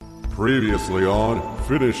Previously on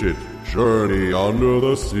Finish It, Journey Under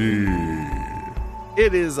the Sea.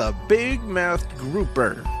 It is a big-mouthed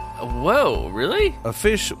grouper. Whoa, really? A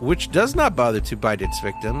fish which does not bother to bite its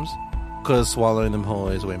victims, because swallowing them whole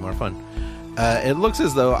is way more fun. It looks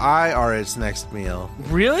as though I are its next meal.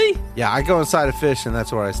 Really? Yeah, I go inside a fish, and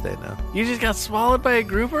that's where I stay now. You just got swallowed by a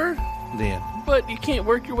grouper? Yeah. But you can't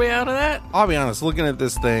work your way out of that? I'll be honest, looking at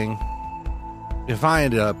this thing, if I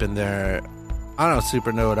ended up in there, I don't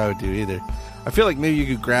super know what I would do either. I feel like maybe you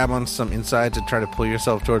could grab on some insides and try to pull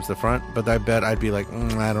yourself towards the front, but I bet I'd be like,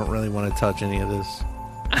 I don't really want to touch any of this.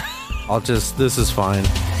 This is fine.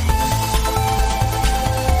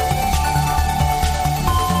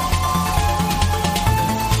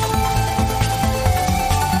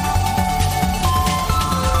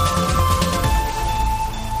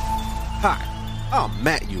 Hi, I'm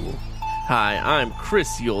Matt Yule. Hi, I'm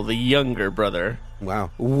Chris Yule, the younger brother.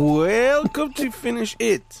 Wow. Welcome to Finish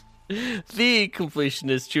It. The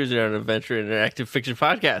Completionist Choose Your Own Adventure interactive fiction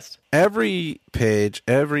podcast. Every page,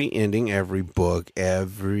 every ending, every book,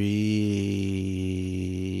 every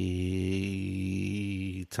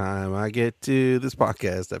time I get to this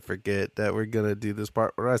podcast, I forget that we're going to do this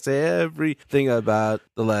part where I say everything about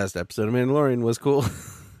the last episode of Mandalorian was cool.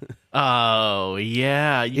 Oh,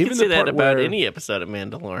 yeah. You can say that about any episode of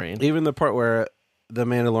Mandalorian. Even the part where the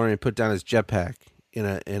Mandalorian put down his jetpack in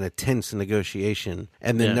a tense negotiation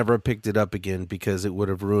and then never picked it up again because it would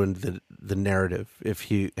have ruined the narrative if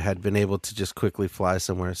he had been able to just quickly fly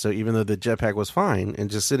somewhere. So even though the jetpack was fine and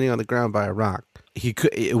just sitting on the ground by a rock, he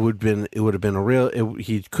couldn't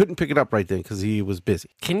pick it up right then because he was busy.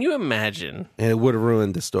 Can you imagine? And it would have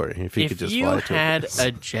ruined the story if he could just fly to it. If you had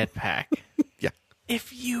a jetpack. Yeah.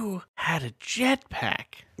 If you had a jetpack.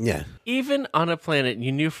 Yeah. Even on a planet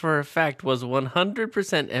you knew for a fact was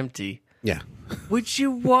 100% empty. Yeah. Would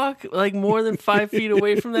you walk like more than 5 feet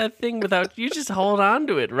away from that thing without you just hold on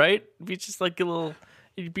to it, right? It'd be just like it'd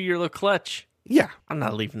be your little clutch. Yeah. I'm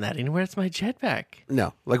not leaving that anywhere. It's my jetpack.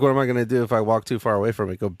 No. Like, what am I going to do if I walk too far away from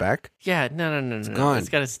it? Go back? Yeah. No. It's gone. It's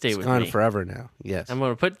got to stay with me. It's gone forever now. Yes. I'm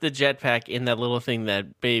going to put the jetpack in that little thing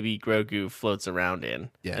that baby Grogu floats around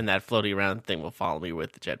in. Yeah. And that floaty around thing will follow me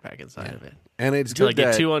with the jetpack inside of it. And it's until good I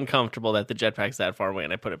get too uncomfortable that the jetpack's that far away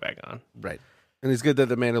and I put it back on. Right. And it's good that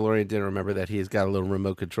the Mandalorian didn't remember that he's got a little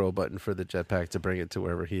remote control button for the jetpack to bring it to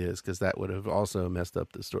wherever he is, because that would have also messed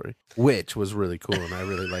up the story, which was really cool, and I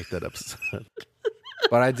really liked that episode.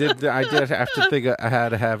 But I did have to think. I had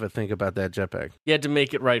to have a think about that jetpack. You had to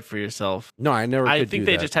make it right for yourself. No, I never. I think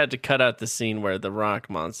they just had to cut out the scene where the rock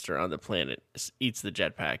monster on the planet eats the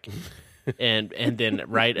jetpack. and then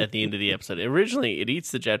right at the end of the episode, originally it eats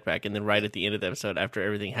the jetpack, and then right at the end of the episode, after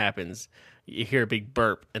everything happens, you hear a big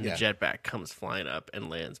burp, and the jetpack comes flying up and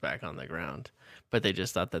lands back on the ground. But they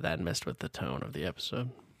just thought that messed with the tone of the episode.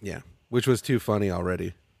 Yeah, which was too funny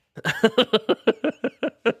already.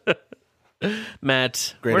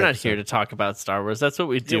 Matt, Great we're not episode. here to talk about Star Wars. That's what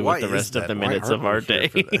we do with the rest of the minutes of our day.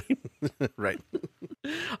 Right.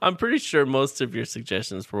 I'm pretty sure most of your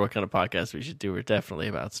suggestions for what kind of podcast we should do are definitely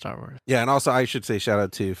about Star Wars. Yeah, and also I should say shout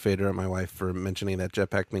out to Fader and my wife for mentioning that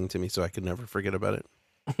jetpack thing to me so I could never forget about it.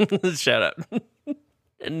 Shout out.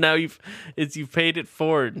 And now you've paid it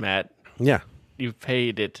forward, Matt. Yeah. You've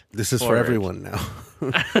paid it. This is forward. for everyone now.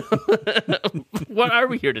 What are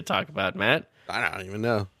we here to talk about, Matt? I don't even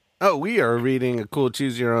know. Oh, we are reading a cool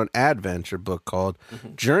choose your own adventure book called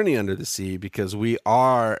Journey Under the Sea because we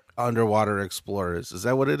are underwater explorers. Is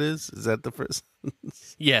that what it is? Is that the first?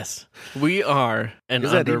 Yes, we are an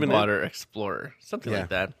underwater explorer. Something like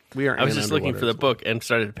that. We are. I was just looking for the book and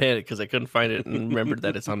started to panic because I couldn't find it and remembered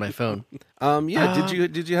that it's on my phone. Yeah.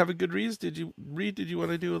 Did you have a good read? Did you read? Did you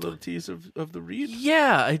want to do a little tease of the read?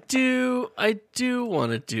 Yeah, I do. I do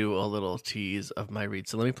want to do a little tease of my read.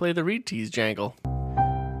 So let me play the read tease jangle.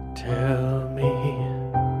 Tell me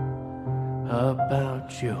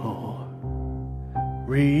about your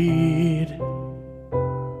read,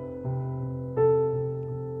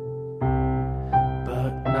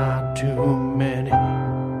 but not too many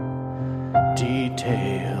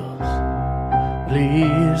details,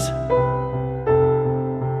 please.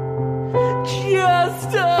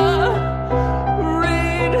 Just a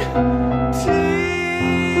read tease.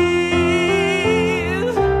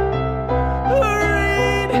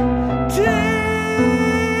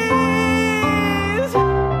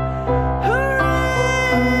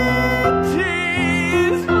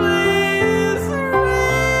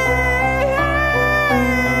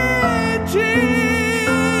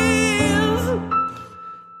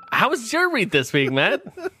 How was your read this week, Matt?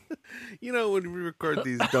 You know, when we record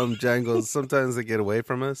these dumb jangles, sometimes they get away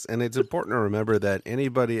from us, and it's important to remember that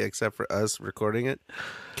anybody except for us recording it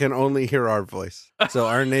can only hear our voice. So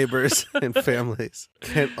our neighbors and families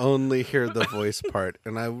can only hear the voice part,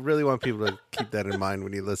 and I really want people to keep that in mind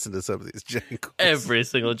when you listen to some of these jangles. Every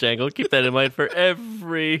single jangle. Keep that in mind for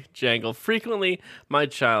every jangle. Frequently, my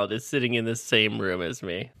child is sitting in the same room as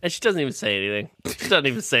me, and she doesn't even say anything. She doesn't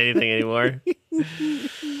even say anything anymore.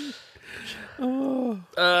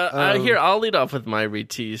 Here, I'll lead off with my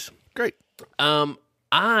read tease. Great.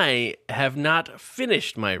 I have not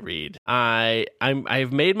finished my read.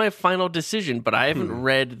 I've made my final decision, but I haven't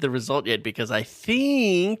read the result yet because I'm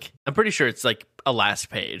pretty sure it's like a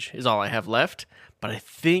last page is all I have left, but I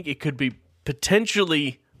think it could be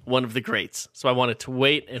potentially one of the greats. So I wanted to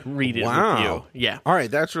wait and read it with you. Yeah. All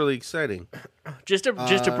right, that's really exciting. Just a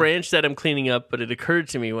branch that I'm cleaning up, but it occurred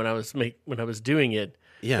to me when I was doing it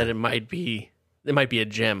that it might be a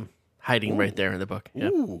gem hiding right there in the book. Yeah.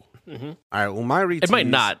 Ooh. Mm-hmm. All right, well, my read it might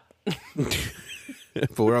not.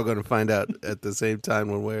 But we're all going to find out at the same time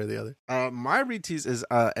one way or the other. My read tease is,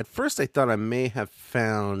 at first I thought I may have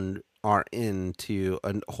found our into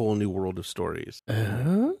a whole new world of stories.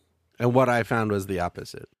 Uh-huh. And what I found was the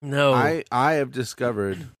opposite. No. I have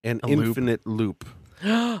discovered an infinite loop.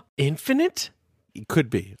 Infinite? It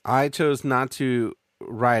could be. I chose not to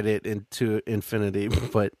ride it into infinity,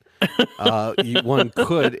 but one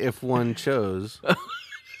could if one chose.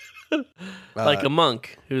 Like a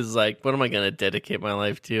monk who's like, what am I going to dedicate my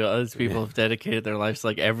life to? Other people have dedicated their lives to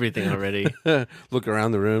like everything already. Look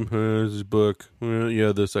around the room. This book.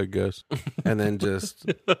 Yeah, this I guess. And then just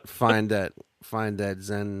find that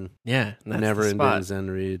Zen. Yeah, never ending Zen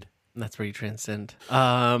read. That's where you transcend.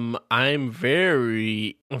 I'm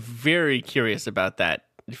very, very curious about that.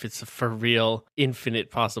 If it's a for real infinite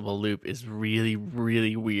possible loop is really,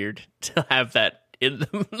 really weird to have that in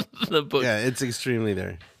the book. Yeah, it's extremely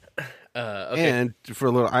there. Okay. And for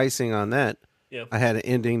a little icing on that, I had an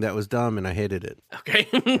ending that was dumb and I hated it. Okay.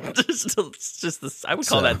 I would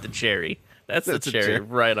call that the cherry. That's the cherry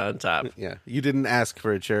right on top. Yeah. You didn't ask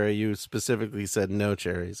for a cherry. You specifically said no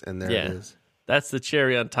cherries, and there it is. That's the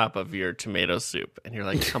cherry on top of your tomato soup. And you're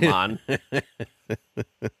like, come on.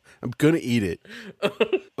 I'm going to eat it.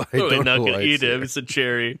 I'm not going to eat it. It's a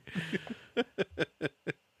cherry.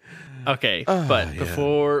 Okay, but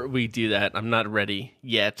before we do that, I'm not ready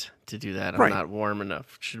yet to do that. I'm not warm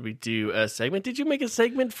enough. Should we do a segment? Did you make a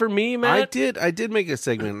segment for me, Matt? I did make a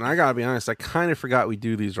segment, and I gotta be honest, I kind of forgot we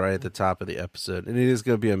do these right at the top of the episode, and it is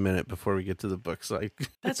gonna be a minute before we get to the books. Like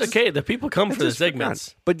that's okay. The people come for the segments.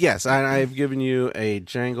 Forgot. But yes, I've given you a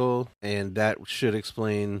jangle, and that should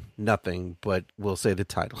explain nothing, but we'll say the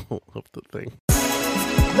title of the thing.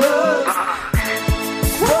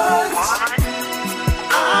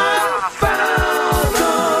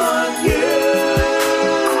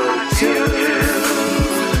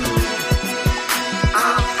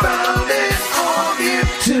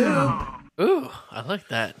 Ooh, I like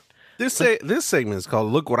that. This segment is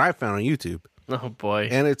called "Look What I Found on YouTube." Oh boy,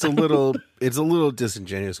 and it's a little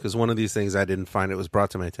disingenuous because one of these things I didn't find, it was brought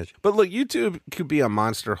to my attention. But look, YouTube could be a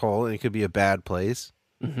monster hole and it could be a bad place.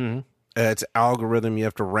 Mm-hmm. It's algorithm you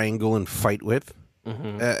have to wrangle and fight with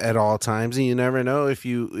at all times, and you never know if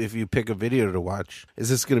you pick a video to watch. Is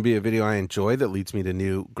this going to be a video I enjoy that leads me to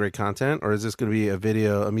new great content, or is this going to be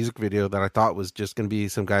a music video that I thought was just going to be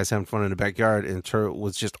some guys having fun in the backyard and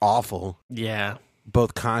was just awful? Yeah.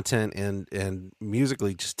 Both content and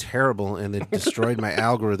musically just terrible, and it destroyed my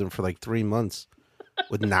algorithm for like 3 months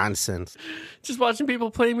with nonsense. Just watching people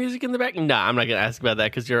play music in the back? Nah, I'm not going to ask about that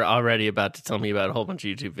because you're already about to tell me about a whole bunch of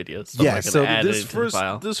YouTube videos. So yeah, so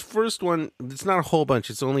this first one, it's not a whole bunch,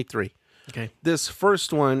 it's only 3. Okay. This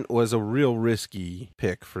first one was a real risky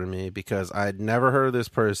pick for me because I'd never heard of this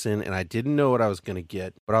person and I didn't know what I was going to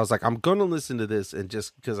get. But I was like, I'm going to listen to this, and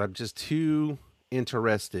just because I'm just too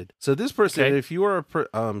interested. So this person, if you are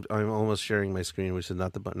I'm almost sharing my screen, which is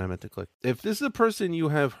not the button I meant to click. If this is a person you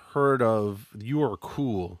have heard of, you are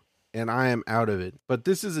cool, and I am out of it. But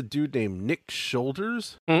this is a dude named Nick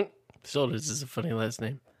Shoulders. Shoulders is a funny last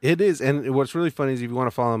name. It is, and what's really funny is if you want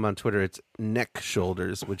to follow him on Twitter, it's Neck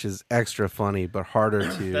Shoulders, which is extra funny but harder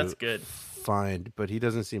to That's good. find. But he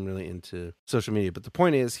doesn't seem really into social media. But the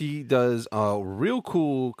point is, he does real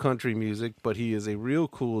cool country music, but he is a real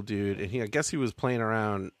cool dude, and I guess he was playing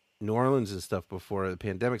around New Orleans and stuff before the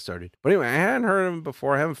pandemic started. But anyway, I hadn't heard of him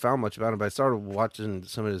before. I haven't found much about him, but I started watching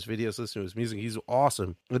some of his videos, listening to his music. He's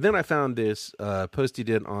awesome. But then I found this post he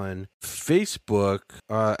did on Facebook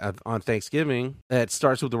on Thanksgiving that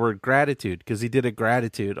starts with the word gratitude, because he did a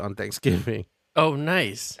gratitude on Thanksgiving. Oh,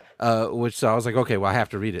 nice. Which so I was like, okay, well I have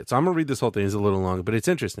to read it. So I'm gonna read this whole thing. It's a little long, but it's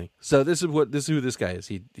interesting. So this is who this guy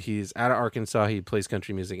is. He's out of Arkansas. He plays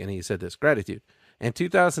country music, and he said this: gratitude. In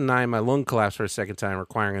 2009, my lung collapsed for a second time,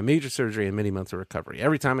 requiring a major surgery and many months of recovery.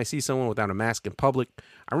 Every time I see someone without a mask in public,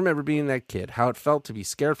 I remember being that kid, how it felt to be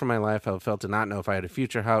scared for my life, how it felt to not know if I had a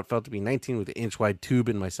future, how it felt to be 19 with an inch-wide tube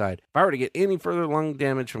in my side. If I were to get any further lung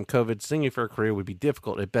damage from COVID, singing for a career would be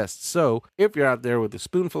difficult at best. So, if you're out there with a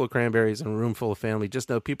spoonful of cranberries and a room full of family, just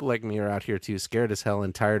know people like me are out here too, scared as hell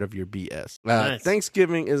and tired of your BS. Nice.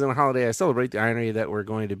 Thanksgiving isn't a holiday. I celebrate the irony that we're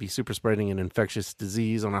going to be super spreading an infectious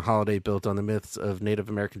disease on a holiday built on the myths of Native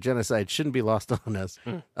American genocide shouldn't be lost on us.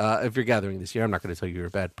 If you're gathering this year, I'm not going to tell you you're a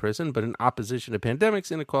bad person, but in opposition to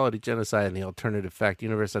pandemics, inequality, genocide, and the alternative fact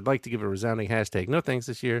universe, I'd like to give a resounding hashtag no thanks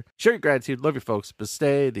this year. Share your gratitude, love your folks, but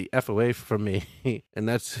stay the F away from me. And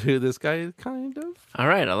that's who this guy is, kind of. All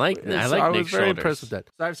right, I like So Nick I was very Shoulders. impressed with that.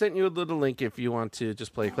 So I've sent you a little link if you want to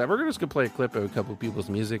just play a clip. We're just going to play a clip of a couple of people's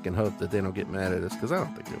music and hope that they don't get mad at us, because I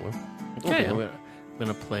don't think they will. Okay, I'm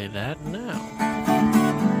gonna play that now.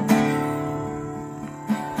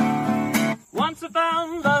 Once I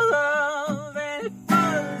found the love and it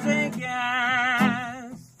was a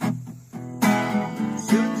gas.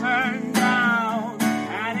 Soon turned out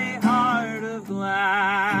had a heart of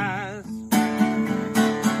glass.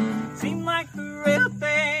 Seemed like the real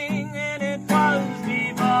thing and it was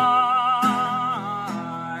divine.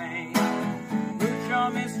 Lose your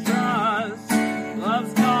mistrust,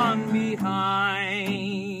 love's gone behind.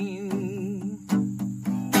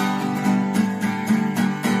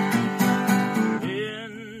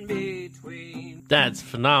 That's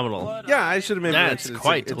phenomenal. Yeah, I should have maybe That's mentioned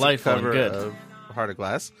quite it's delightful a and cover good. of Heart of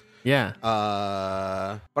Glass. Yeah.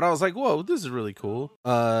 But I was like, whoa, this is really cool.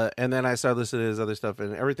 And then I started listening to his other stuff,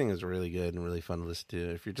 and everything is really good and really fun to listen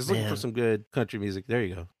to. If you're just looking for some good country music, there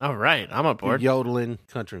you go. All right, I'm on board. Yodeling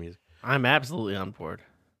country music. I'm absolutely on board.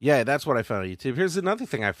 Yeah, that's what I found on YouTube. Here's another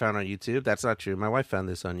thing I found on YouTube. That's not true. My wife found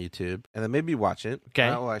this on YouTube, and then made me watch it. Okay.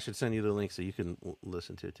 I should send you the link so you can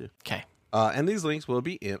listen to it too. Okay. And these links will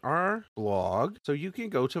be in our blog, so you can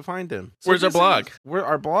go to find them. So Where's our blog?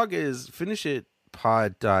 Our blog is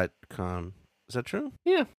finishitpod.com. Is that true?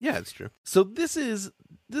 Yeah. Yeah, it's true. So this is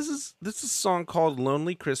a song called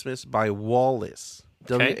 "Lonely Christmas" by Wallis.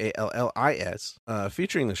 Okay. Wallis,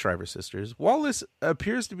 featuring the Shriver sisters. Wallis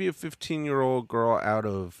appears to be a 15-year-old girl out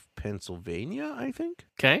of Pennsylvania, I think.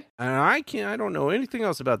 Okay. And I don't know anything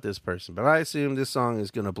else about this person, but I assume this song is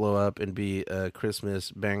going to blow up and be a Christmas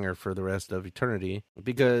banger for the rest of eternity.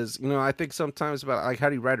 Because, I think sometimes about, like, how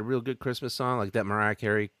do you write a real good Christmas song? Like that Mariah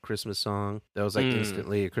Carey Christmas song that was, like,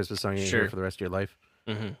 instantly a Christmas song you hear for the rest of your life.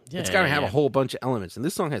 Mm-hmm. Yeah, it's got to have a whole bunch of elements, and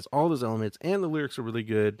this song has all those elements, and the lyrics are really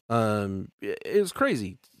good. It was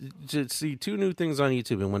crazy to see two new things on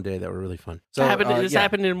YouTube in one day that were really fun. So this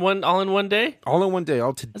happened all in one day? All in one day,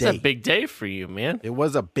 all today. That's a big day for you, man. It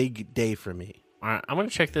was a big day for me. All right, I'm gonna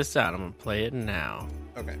check this out. I'm gonna play it now.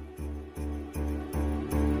 Okay.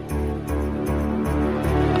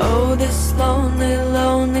 Oh, this lonely,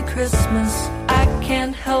 lonely Christmas. I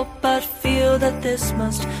can't help but feel that this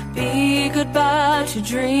must be goodbye to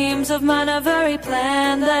dreams of mine. A very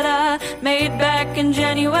plan that I made back in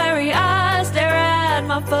January. I stare at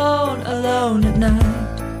my phone alone at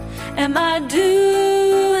night. Am I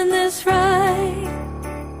doing this right?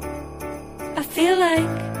 I feel like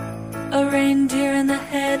a reindeer in the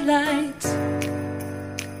headlights.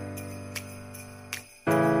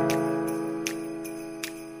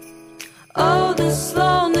 Oh, this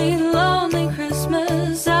lonely, lonely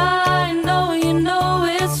Christmas. I know you know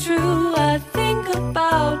it's true. I think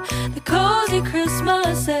about the cozy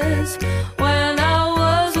Christmases when I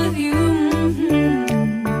was with you.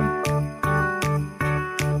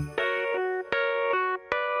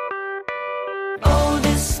 Oh,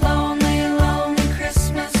 this lonely, lonely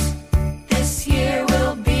Christmas. This year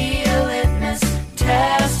will be a litmus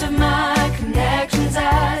test of my connections.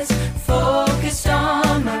 Eyes focused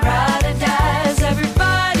on my ride.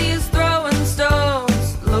 Everybody's throwing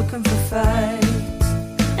stones, looking for fights,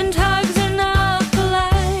 and hugs are not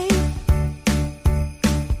polite.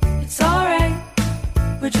 It's alright,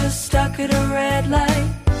 we're just stuck at a red light.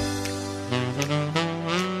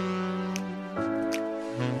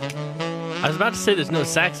 I was about to say there's no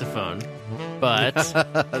saxophone, but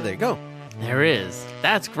there you go. there is.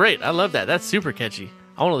 That's great. I love that. That's super catchy.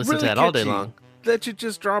 I want to listen to that all day long. that should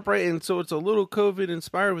just drop right in. So it's a little COVID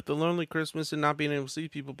inspired with the Lonely Christmas and not being able to see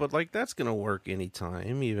people, but like that's gonna work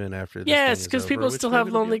anytime, even after this Yes, because because people still have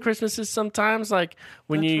lonely Christmases sometimes, like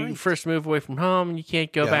when That's you right. first move away from home and you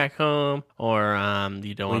can't go back home, or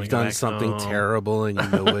you don't want to You've go done back something home. terrible and you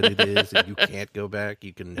know what it is, and you can't go back.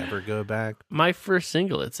 You can never go back. My first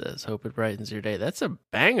single, it says, "Hope It Brightens Your Day." That's a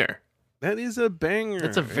banger. That is a banger.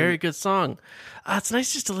 That's a very good song. It's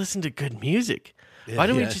nice just to listen to good music. Why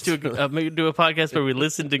don't we just maybe do a podcast where we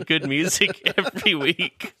listen to good music every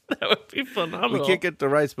week? That would be phenomenal. We can't get the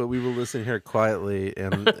rights, but we will listen here quietly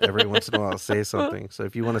and every once in a while say something. So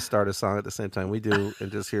if you want to start a song at the same time we do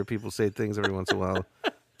and just hear people say things every once in a while,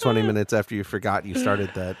 20 minutes after you forgot you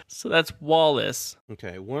started that. So that's Wallace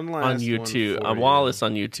Okay, one last on YouTube. one for you. Wallace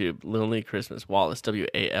on YouTube. Lonely Christmas. Wallace. Wallis.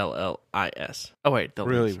 Oh, wait.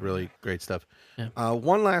 Really, really great stuff. Yeah.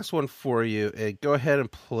 One last one for you. Go ahead and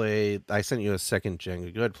play. I sent you a second jingle.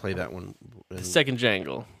 Go ahead and play that one. The second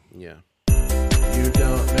jangle. Yeah. You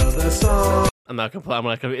don't know the song. I'm not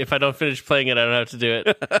gonna. If I don't finish playing it, I don't have to do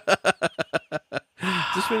it.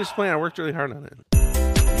 Just finished playing. I worked really hard on it.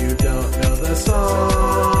 You don't know the song,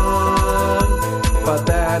 but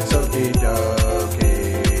that's okie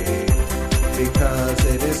dokie, because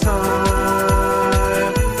it is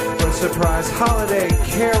time for surprise holiday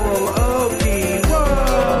karaoke. Whoa!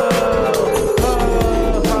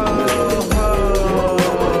 Ho, ho,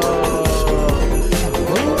 ho.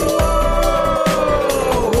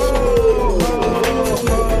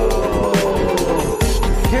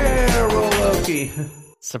 Karaoke.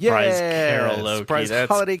 Surprise Yeah, karaoke. surprise That's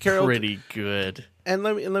holiday karaoke. pretty good. And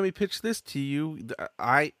let me pitch this to you.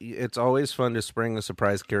 It's always fun to spring a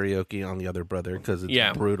surprise karaoke on the other brother because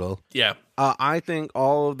it's brutal. Yeah. I think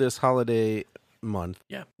all of this holiday month,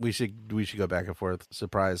 Yeah. we should go back and forth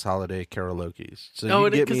surprise holiday karaoke's. So Oh,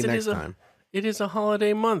 you get me 'cause it next is a- time. It is a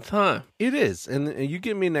holiday month, huh? It is, and you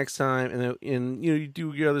get me next time, and you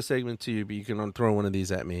do your other segment too, but you can throw one of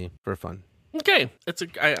these at me for fun. Okay.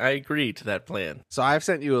 I agree to that plan. So I've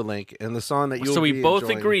sent you a link, and the song that you So we both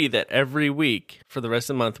agree that every week for the rest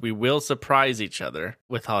of the month we will surprise each other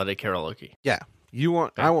with holiday karaoke. Yeah, you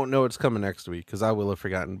want. I won't know it's coming next week because I will have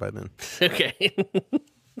forgotten by then. Okay.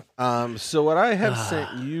 So what I have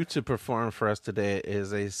sent you to perform for us today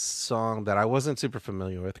is a song that I wasn't super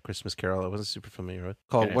familiar with, Christmas Carol. I wasn't super familiar with,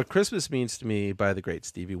 called "What Christmas Means to Me" by the great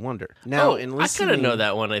Stevie Wonder. Now, in I listening, kind of know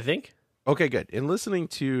that one, I think. Okay, good. In listening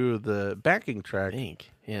to the backing track,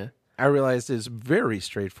 Yeah. I realized it's very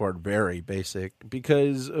straightforward, very basic,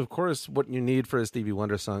 because, of course, what you need for a Stevie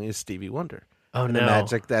Wonder song is Stevie Wonder. Oh, and no. the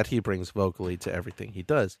magic that he brings vocally to everything he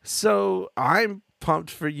does. So I'm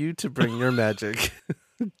pumped for you to bring your magic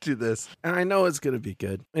to this. And I know it's going to be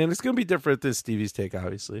good. And it's going to be different than Stevie's take,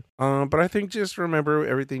 obviously. But I think just remember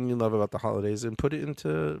everything you love about the holidays and put it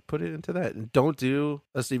into that. And don't do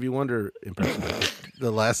a Stevie Wonder impression.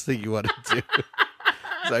 The last thing you want to do.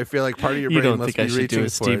 So I feel like part of your brain must be reaching for it. You don't think I should do a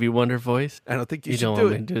Stevie Wonder voice? I don't think you You should don't do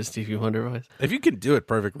want me to it. do a Stevie Wonder voice? If you can do it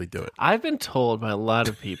perfectly, do it. I've been told by a lot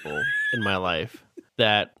of people in my life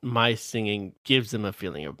that my singing gives them a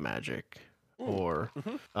feeling of magic or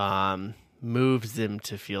moves them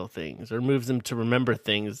to feel things or moves them to remember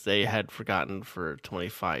things they had forgotten for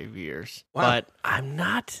 25 years. Wow. But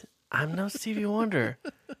I'm no Stevie Wonder.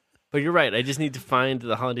 But you're right. I just need to find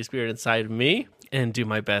the holiday spirit inside of me and do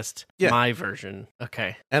my best, my version.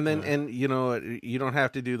 Okay. And then, and you know, you don't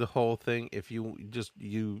have to do the whole thing. If you just,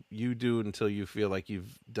 you do until you feel like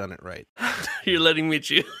you've done it right. You're letting me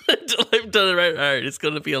choose until I've done it right. All right. It's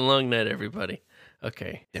going to be a long night, everybody.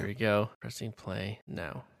 Okay. Here we go. Pressing play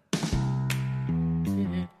now.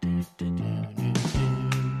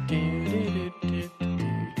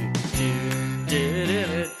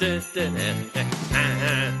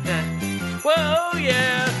 Whoa,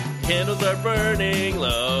 yeah. Candles are burning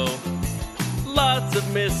low. Lots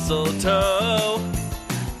of mistletoe.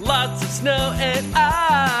 Lots of snow and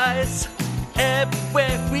ice.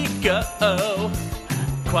 Everywhere we go.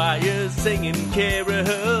 Choirs singing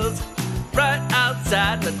carols right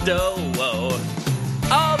outside the door.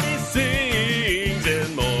 All these things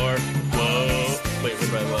and more. Whoa. Wait, what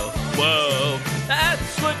about whoa? Whoa.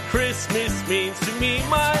 That's what Christmas means to me,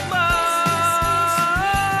 my love.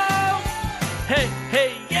 Hey,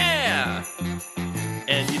 hey, yeah.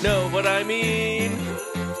 And you know what I mean.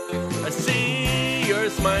 I see your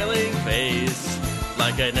smiling face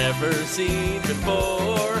like I never seen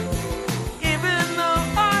before. Even though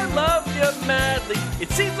I love you madly, it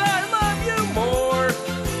seems I love you more.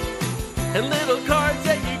 And little cards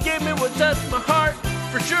that you give me will touch my heart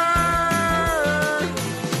for sure.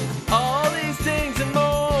 All these things and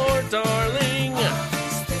more, darling.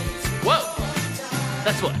 Whoa,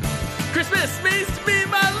 that's what Christmas This means to be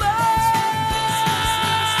my love.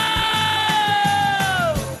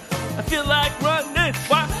 I feel like running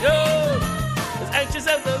wild, as anxious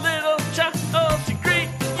as a little child to greet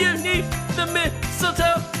you 'neath the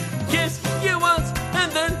mistletoe. Kiss you once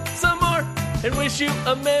and then some more, and wish you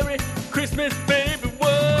a Merry Christmas, baby. Whoa,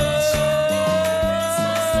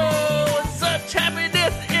 such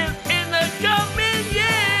happiness is in the coming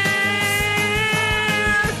year.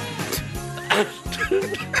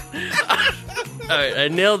 All right, I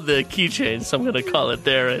nailed the key change, so I'm going to call it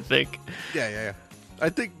there, I think. Yeah. I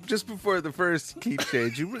think just before the first key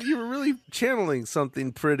change, you were really channeling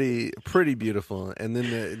something pretty beautiful, and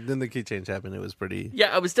then the key change happened. It was pretty.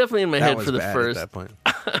 Yeah, I was definitely in my head for the bad first. At that point.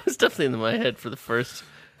 I was definitely in my head for the first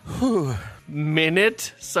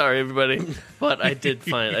minute. Sorry, everybody, but I did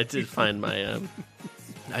find my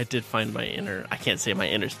inner. I can't say my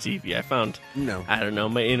inner Stevie. I found I don't know,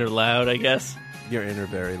 my inner Loud, I guess. Your inner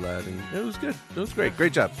very loud, and it was good. It was great.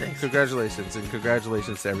 Great job. Thanks. Congratulations, and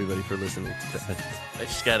congratulations to everybody for listening to that. I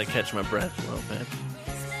just got to catch my breath a little bit.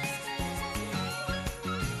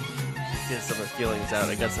 Get some of the feelings out.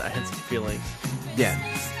 I had some feelings. Yeah,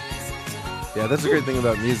 that's the great thing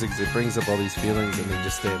about music is it brings up all these feelings and they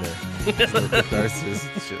just stay there. There's no catharsis.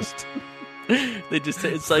 It's just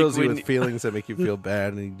it's like fills you when with feelings that make you feel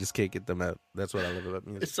bad and you just can't get them out. That's what I love about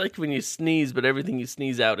music. it's like when you sneeze, but everything you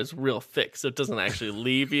sneeze out is real thick, so it doesn't actually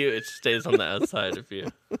leave you. It stays on the outside of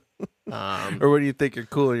you. Or when you think you're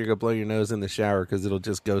cool and you're gonna blow your nose in the shower because it'll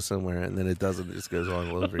just go somewhere and then it doesn't. It just goes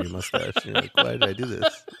all over your mustache. And you're like, why did I do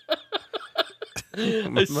this?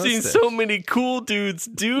 I've seen so many cool dudes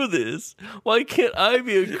do this. Why can't I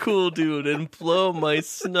be a cool dude and blow my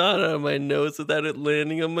snot out of my nose without it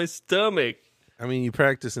landing on my stomach? I mean, you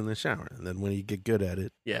practice in the shower, and then when you get good at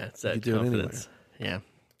it, Yeah, it's that you do it confidence. Yeah,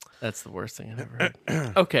 that's the worst thing I've ever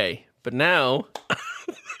heard. Okay, but now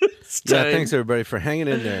it's time. yeah. Thanks everybody for hanging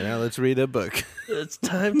in there. Now let's read a book. It's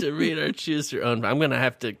time to read our choose your own. I'm gonna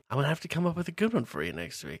have to come up with a good one for you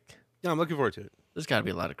next week. Yeah, I'm looking forward to it. There's got to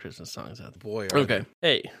be a lot of Christmas songs out there. Boy, Okay.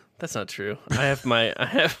 Hey, that's not true. I have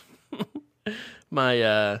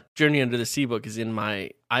my Journey Under the Sea book is in my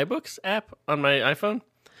iBooks app on my iPhone.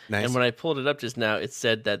 Nice. And when I pulled it up just now, it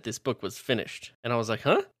said that this book was finished. And I was like,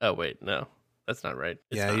 huh? Oh, wait, no. That's not right.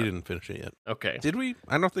 It's yeah, not. you didn't finish it yet. Okay. Did we?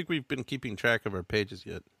 I don't think we've been keeping track of our pages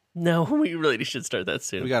yet. No, we really should start that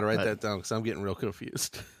soon. We got to write But, that down because I'm getting real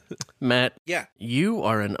confused. Matt, Yeah. you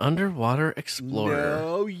are an underwater explorer.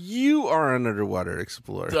 No, you are an underwater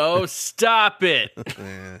explorer. Oh, stop it.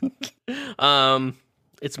 Eh.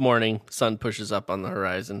 It's morning. Sun pushes up on the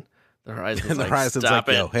horizon. The horizon's And the like, horizon's stop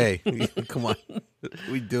like, it. yo, hey, come on. What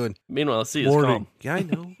we doing? Meanwhile, sea is Morning. calm. Yeah, I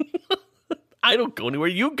know. I don't go anywhere.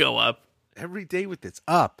 You go up. Every day with this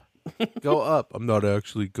up. Go up. I'm not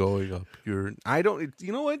actually going up. I don't.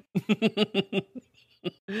 You know what?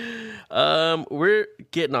 We're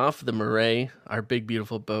getting off the Murray, our big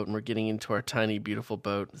beautiful boat, and we're getting into our tiny beautiful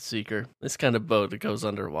boat, the Seeker. This kind of boat that goes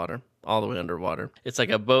underwater, all the way underwater. It's like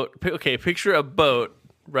a boat. Okay, picture a boat,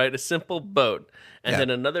 right? A simple boat, and Yeah. then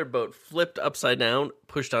another boat flipped upside down,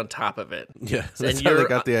 pushed on top of it. Yeah, that's And how they you're-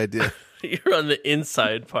 got the idea. You're on the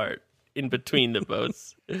inside part, in between the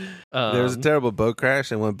boats. There was a terrible boat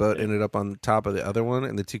crash, and one boat ended up on top of the other one,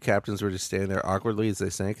 and the two captains were just standing there awkwardly as they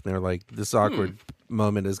sank, and they were like, this awkward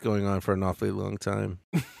moment is going on for an awfully long time.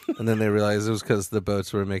 And then they realized it was because the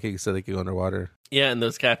boats were making so they could go underwater. Yeah, and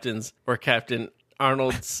those captains were Captain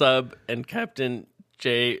Arnold Sub and Captain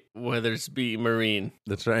J. Weathersby Marine.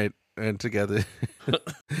 That's right. And together,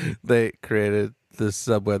 they created the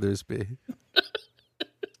Sub Weathersby.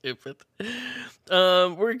 Stupid.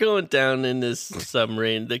 We're going down in this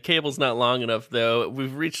submarine. The cable's not long enough, though.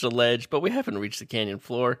 We've reached a ledge, but we haven't reached the canyon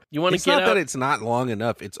floor. You want to It's get not out? that it's not long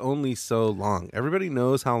enough. It's only so long. Everybody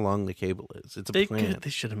knows how long the cable is. It's a plan. They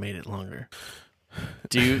should have made it longer.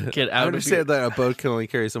 Do you get I out of understand that a boat can only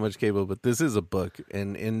carry so much cable, but this is a book,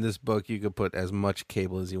 and in this book you could put as much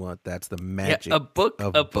cable as you want. That's the magic. Yeah, a book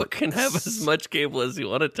of can have as much cable as you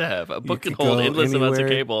want it to have. A book can could hold go endless amounts of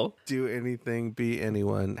anywhere, cable. Do anything, be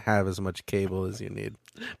anyone, have as much cable as you need.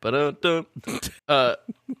 But don't.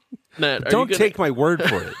 Matt, Don't take my word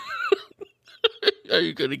for it. Are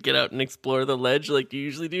you going to get out and explore the ledge like you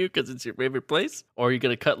usually do because it's your favorite place? Or are you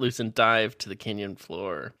going to cut loose and dive to the canyon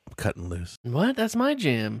floor? I'm cutting loose. What? That's my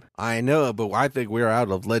jam. I know, but I think we're out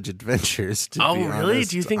of ledge adventures. To Oh, be really?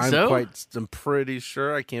 honest. Do you think so? I'm pretty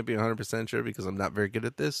sure. I can't be 100% sure because I'm not very good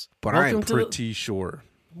at this, but Welcome I'm to the- pretty sure.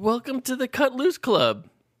 Welcome to the Cut Loose Club.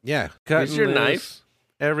 Yeah, Here's cutting your loose knife.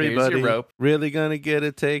 Everybody Here's your rope. really gonna get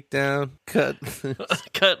a takedown. Cut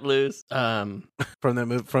Cut loose. from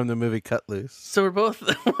the movie Cut Loose. So we're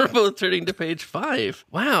both turning to page 5.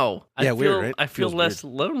 Wow. Yeah, weird, right? I feel Feels less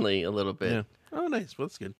lonely a little bit. Yeah. Oh, nice. Well,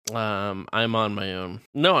 that's good. I'm on my own.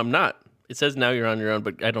 No, I'm not. It says now you're on your own,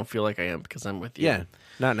 but I don't feel like I am because I'm with you. Yeah,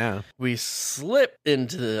 not now. We slip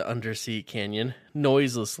into the undersea canyon,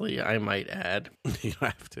 noiselessly, I might add. You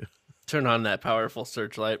don't have to. Turn on that powerful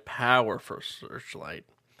searchlight.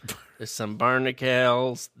 There's some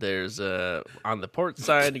barnacles. There's on the port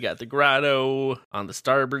side, you got the grotto. On the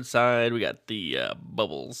starboard side, we got the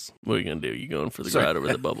bubbles. What are you gonna do? You going for the grotto or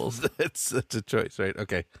the bubbles? It's a choice, right?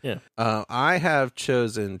 Okay. Yeah. I have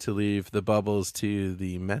chosen to leave the bubbles to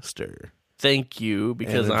the master. Thank you,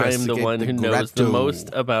 because And I'm the investigate one the who knows the grotto. most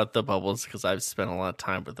about the bubbles because I've spent a lot of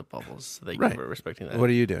time with the bubbles. So thank you Right. for respecting that. What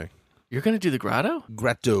are you doing? You're gonna do the grotto?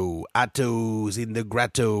 Grotto. Atto's in the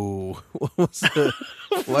grotto. What was the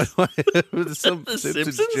was some The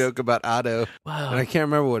Simpsons Simpsons? joke about Otto? Wow. And I can't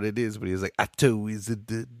remember what it is, but he was like, Atto is in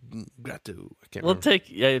the grotto. I can't We'll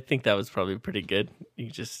remember. I think that was probably pretty good. You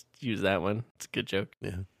can just use that one. It's a good joke.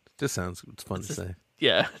 Yeah. Just sounds it's fun to say.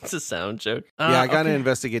 Yeah, it's a sound joke. Yeah, I gotta okay.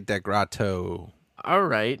 investigate that grotto. All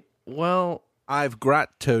right. Well, I've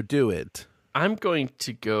grotto do it. I'm going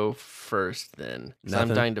to go first then. 'Cause I'm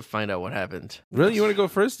Nothing. dying to find out what happened. Really? You want to go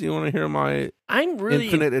first? Do you want to hear my I'm really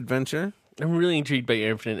infinite adventure? I'm really intrigued by your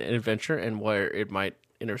infinite adventure and where it might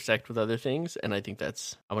intersect with other things, and I think I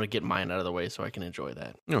want to get mine out of the way so I can enjoy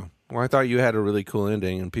that. No. Well, I thought you had a really cool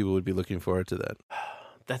ending, and people would be looking forward to that.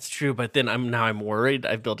 That's true, but then I'm worried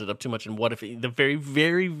I've built it up too much, and what if the very,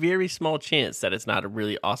 very, very small chance that it's not a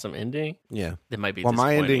really awesome ending? Yeah. That might be Well,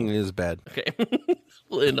 my disappointing. ending is bad. Okay.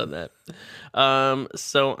 We'll end on that.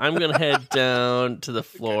 So I'm going to head down to the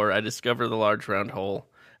floor. I discover the large round hole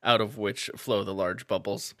out of which flow the large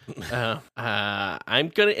bubbles. I'm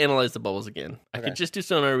going to analyze the bubbles again. I could just do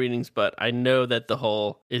sonar readings, but I know that the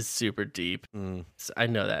hole is super deep. So I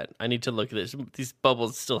know that. I need to look at this. These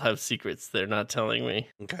bubbles still have secrets they're not telling me.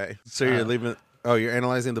 Okay. So you're leaving. Oh, you're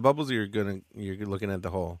analyzing the bubbles, or you're looking at the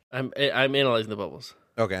hole. I'm analyzing the bubbles.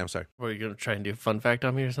 Okay, I'm sorry. Were you going to try and do a fun fact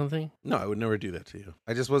on me or something? No, I would never do that to you.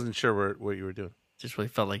 I just wasn't sure what you were doing. Just really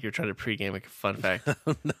felt like you were trying to pregame a fun fact.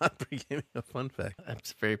 I'm not pre-gaming a fun fact. I'm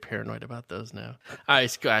just very paranoid about those now. I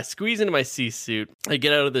squeeze into my sea suit. I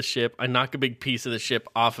get out of the ship. I knock a big piece of the ship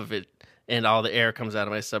off of it, and all the air comes out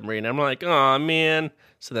of my submarine. I'm like, oh, man.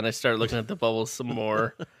 So then I start looking at the bubbles some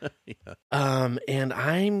more. And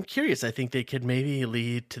I'm curious. I think they could maybe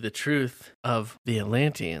lead to the truth of the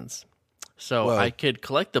Atlanteans. So Whoa. I could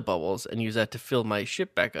collect the bubbles and use that to fill my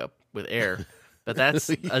ship back up with air. But that's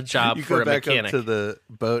a job You for go a back mechanic. up to the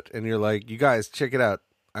boat, and you're like, you guys, check it out.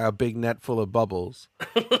 I have a big net full of bubbles.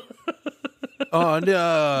 Oh,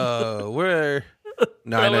 no. Where?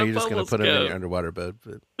 No, I know where you're just going bubbles to put them in go. your underwater boat.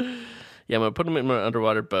 But Yeah, I'm going to put them in my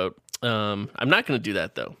underwater boat. I'm not going to do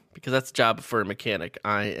that, though, because that's a job for a mechanic.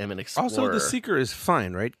 I am an explorer. also, the Seeker is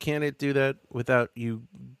fine, right? Can't it do that without you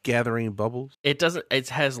gathering bubbles? It doesn't. It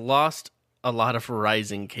has lost a lot of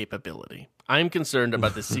rising capability. I'm concerned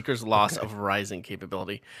about the Seeker's loss of rising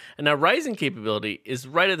capability. And now rising capability is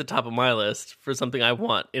right at the top of my list for something I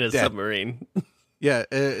want in a submarine. Yeah,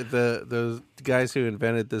 those guys who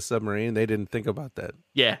invented this submarine, they didn't think about that.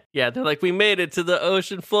 Yeah. They're like, we made it to the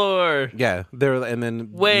ocean floor. Yeah, and then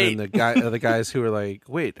Wait. the guys who were like,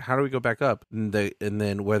 wait, how do we go back up? And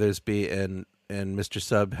then Weathersby and Mr.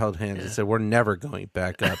 Sub held hands and said, we're never going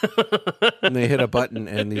back up. And they hit a button,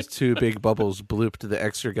 and these two big bubbles blooped the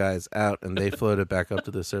extra guys out, and they floated back up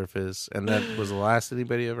to the surface. And that was the last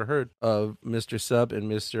anybody ever heard of Mr. Sub and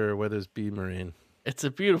Mr. Weathersby Marine. It's a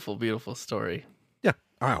beautiful, beautiful story. Yeah,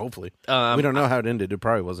 hopefully. We don't know how it ended. It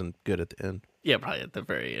probably wasn't good at the end. Yeah, probably at the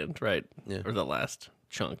very end, right? Yeah. Or the last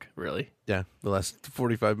chunk, really. Yeah, the last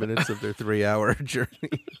 45 minutes of their 3-hour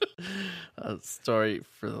journey. A story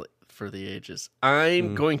for the ages.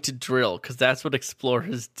 I'm going to drill because that's what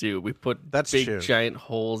explorers do. We put That's big true. giant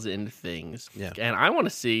holes in things. Yeah. And I want to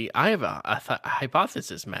see. I have a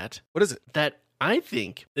hypothesis, Matt, What is it? that I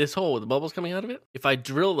think this hole with the bubbles coming out of it. If I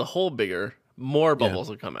drill the hole bigger, more bubbles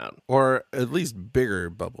will come out. Or at least bigger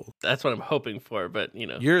bubbles. That's what I'm hoping for. But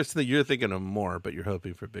You're thinking of more, but you're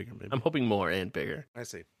hoping for bigger, maybe. I'm hoping more and bigger. I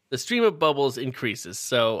see. The stream of bubbles increases,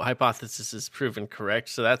 so hypothesis is proven correct.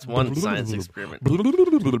 So that's one science experiment. The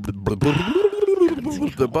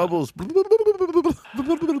bubbles.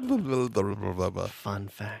 Fun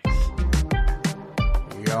facts.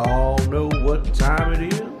 Y'all know what time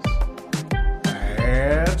it is?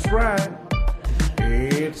 That's right.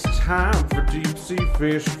 It's time for deep sea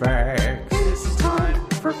fish facts. It's time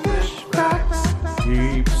for fish facts.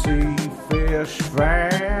 Deep sea fish Fish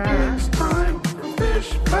facts. Time for fish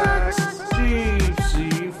facts. Deep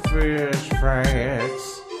sea fish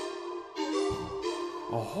facts.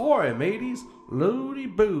 Ahoy, mateys. Loody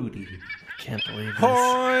booty. Can't believe this.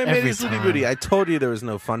 Ahoy, Every mateys. Loody time. booty. I told you there was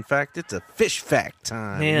no fun fact. It's a fish fact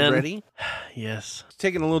time. Man. You ready? Yes.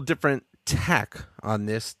 Taking a little different tack on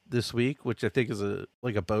this week, which I think is a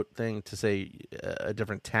boat thing to say a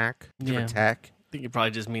different tack. Different tack. I think it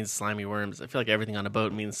probably just means slimy worms. I feel like everything on a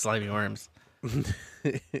boat means slimy worms.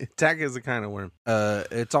 Tack is a kind of worm.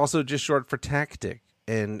 It's also just short for tactic.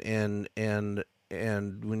 And when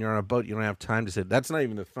you're on a boat, you don't have time to say, that's not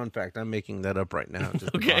even a fun fact. I'm making that up right now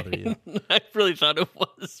just to bother you. I really thought it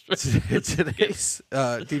was. Today's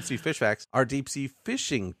deep sea fish facts are deep sea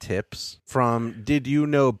fishing tips from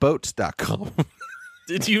DidYouKnowBoats.com.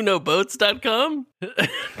 DidYouKnowBoats.com?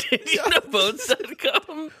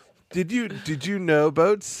 DidYouKnowBoats.com? Did you know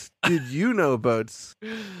boats? Did you know boats?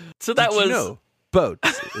 So that Did was you know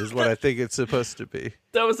boats is what I think it's supposed to be.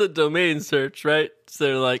 that was a domain search, right? So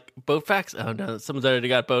they're like, boat facts? Oh no, someone's already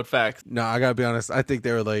got boat facts. No, I gotta be honest. I think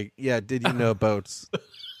they were like, yeah, did you know boats?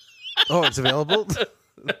 Oh, it's available?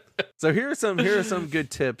 So here are some good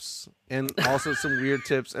tips, and also some weird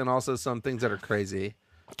tips, and also some things that are crazy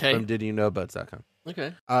Okay. from DidYouKnowBoats.com.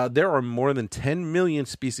 Okay. There are more than 10 million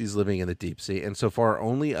species living in the deep sea, and so far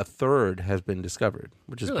only a third has been discovered,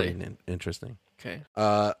 which is Really? pretty interesting. Okay.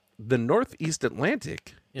 The Northeast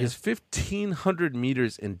Atlantic is 1,500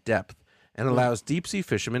 meters in depth and allows deep sea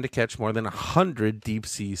fishermen to catch more than 100 deep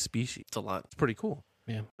sea species. It's a lot. It's pretty cool.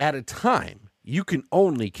 Yeah. At a time, you can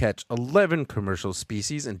only catch 11 commercial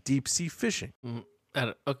species in deep sea fishing.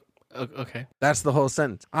 Okay. That's the whole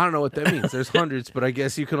sentence. I don't know what that means. There's hundreds, but I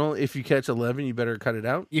guess you can only, if you catch 11, you better cut it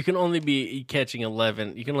out. You can only be catching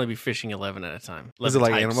 11. You can only be fishing 11 at a time. Is it 11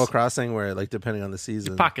 like types. Animal Crossing where, like, depending on the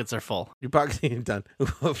season, Pockets are full. your pockets ain't done?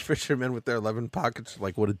 Fishermen with their 11 pockets,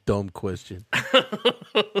 like, what a dumb question.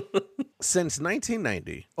 Since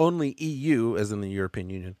 1990, only EU, as in the European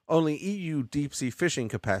Union, only EU deep sea fishing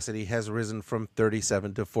capacity has risen from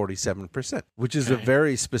 37 to 47%, which is a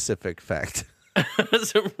very specific fact.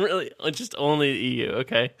 So really, just only the EU.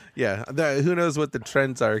 Okay. Yeah, who knows what the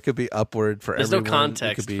trends are? It could be upward for There's everyone. no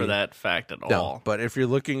context for that fact at all. But if you're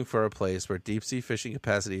looking for a place where deep sea fishing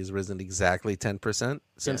capacity has risen exactly 10%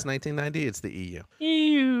 since 1990, it's the EU.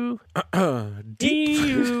 EU.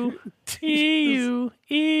 EU. EU.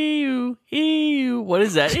 EU. EU. What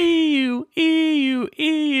is that? EU. EU.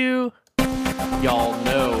 EU. Y'all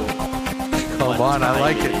know. Come on, I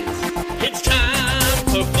like it. It's time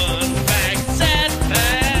for fun facts, sad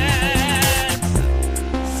facts.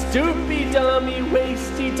 Stoopy dummy,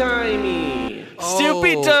 wasty timey.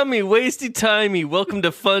 Stoopy dummy, wasty timey. Welcome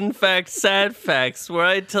to Fun Facts, Sad Facts, where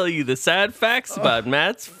I tell you the sad facts about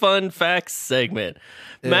Matt's Fun Facts segment.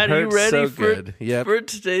 Matt, are you ready for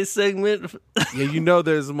today's segment? Yeah, you know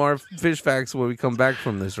there's more fish facts when we come back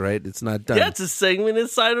from this, right? It's not done. Yeah, it's a segment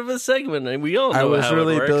inside of a segment, and we all know I was how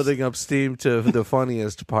really it works. building up steam to the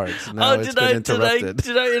funniest parts. Now it's been interrupted.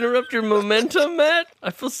 Did I interrupt your momentum, Matt?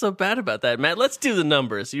 I feel so bad about that. Matt, let's do the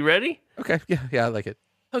numbers. You ready? Okay, yeah, I like it.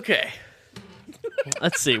 Okay.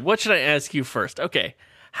 Let's see. What should I ask you first? Okay.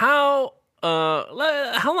 How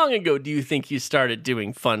long ago do you think you started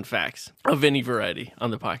doing fun facts of any variety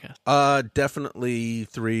on the podcast? Definitely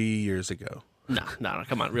 3 years ago. No,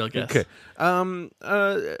 come on, real guess. Okay. How long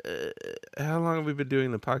have we been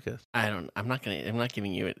doing the podcast? I'm not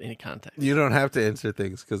giving you any context. You don't have to answer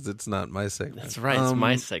things because it's not my segment. That's right. It's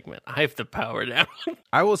my segment. I have the power now.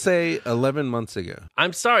 I will say 11 months ago.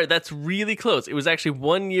 I'm sorry. That's really close. It was actually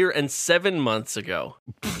 1 year and 7 months ago.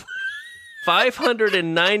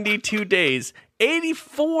 592 days,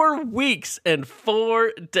 84 weeks, and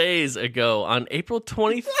 4 days ago on April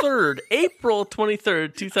 23rd,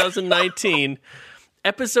 2019.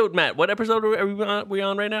 Episode, Matt, what episode are we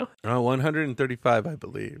on right now? 135, I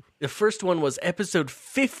believe. The first one was episode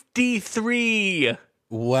 53.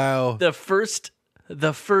 Wow. The first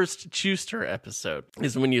Schuster episode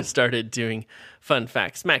is when you started doing fun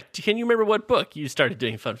facts. Matt, can you remember what book you started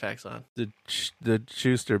doing fun facts on? The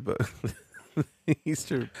Schuster book.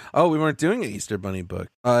 Easter. Oh, we weren't doing an Easter Bunny book.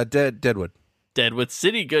 Deadwood. Deadwood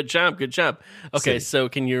City. Good job. Okay, City. so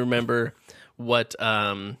can you remember what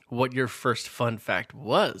your first fun fact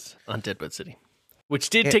was on Deadwood City? Which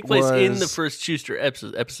did take place in the first Schuster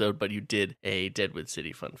episode, but you did a Deadwood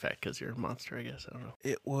City fun fact because you're a monster, I guess. I don't know.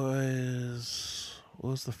 It was...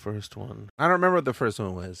 What was the first one? I don't remember what the first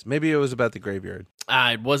one was. Maybe it was about the graveyard.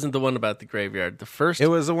 It wasn't the one about the graveyard. The first... It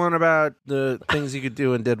was the one about the things you could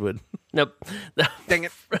do in Deadwood. Nope. Dang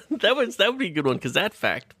it. That would be a good one because that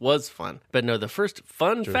fact was fun. But no, the first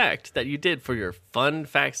fun fact that you did for your fun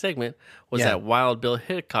fact segment was that Wild Bill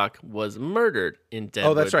Hickok was murdered in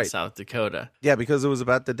Deadwood, that's right. South Dakota. Yeah, because it was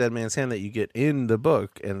about the dead man's hand that you get in the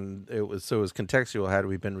book, and it was contextual had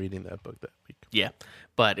we been reading that book that week. Yeah,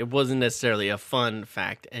 but it wasn't necessarily a fun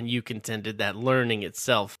fact, and you contended that learning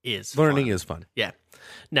itself is Learning fun. is fun. Yeah.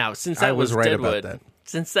 Now, since that I was right about Deadwood, that.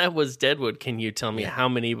 Since that was Deadwood, can you tell me how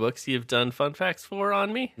many books you've done fun facts for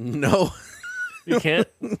on me? No. You can't?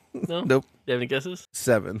 No? Nope. Do you have any guesses?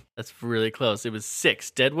 7. That's really close. It was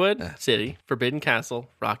 6. Deadwood City, Forbidden Castle,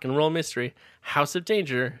 Rock and Roll Mystery, House of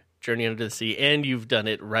Danger, Journey Under the Sea, and you've done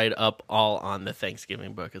it right up all on the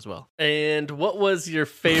Thanksgiving book as well. And what was your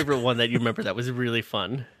favorite one that you remember that was really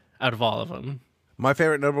fun out of all of them? My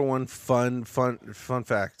favorite number one fun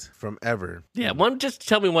fact from ever. Yeah, just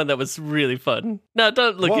tell me one that was really fun. No,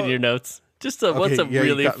 don't look in your notes. Just what's a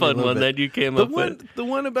really fun one that you came up with? The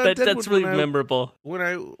one about Deadwood. That's really memorable. When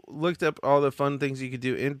I looked up all the fun things you could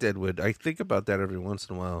do in Deadwood, I think about that every once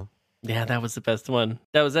in a while. Yeah, that was the best one.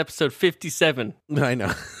 That was episode 57. I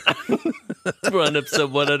know. We're on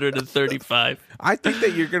episode 135. I think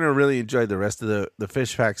that you're going to really enjoy the rest of the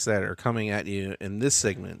fish facts that are coming at you in this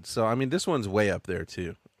segment. So, I mean, this one's way up there,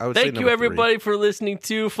 too. I would say Thank you, number everybody, for listening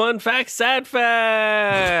to Fun Facts, Sad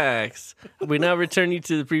Facts. We now return you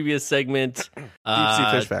to the previous segment. Deep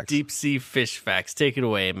Sea Fish Facts. Deep Sea Fish Facts. Take it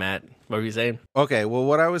away, Matt. What were you saying? Okay, well,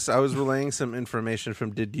 what I was relaying some information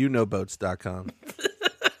from DidYouKnowBoats.com.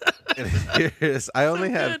 I only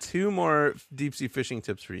have 2 more deep sea fishing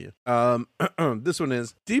tips for you. This one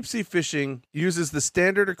is deep sea fishing uses the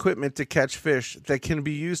standard equipment to catch fish that can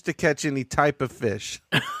be used to catch any type of fish.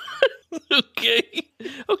 Okay.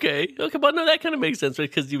 But no, that kind of makes sense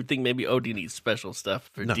because you would think maybe Odie needs special stuff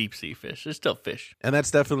for deep sea fish. There's still fish. And that's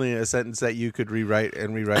definitely a sentence that you could rewrite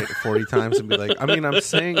 40 times and be like, I mean, I'm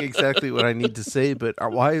saying exactly what I need to say, but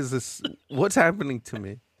why is this? What's happening to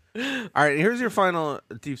me? All right, here's your final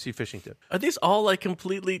deep sea fishing tip. Are these all like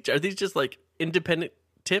completely? Are these just like independent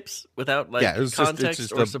tips without like context it's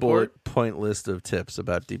just or a support? bullet point list of tips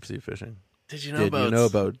about deep sea fishing. Did you know about?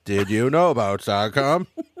 DidYouKnowBoats.com?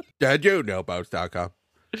 DidYouKnowBoats.com?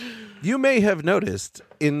 You may have noticed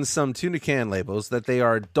in some tuna can labels that they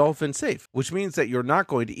are dolphin safe, which means that you're not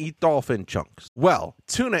going to eat dolphin chunks. Well,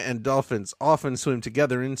 tuna and dolphins often swim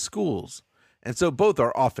together in schools, and so both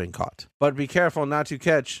are often caught. But be careful not to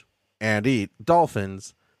catch and eat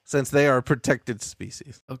dolphins, since they are protected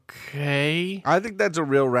species. Okay. I think that's a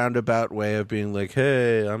real roundabout way of being like,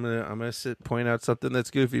 hey, I'm gonna point out something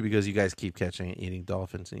that's goofy because you guys keep catching and eating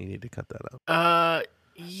dolphins, and you need to cut that out.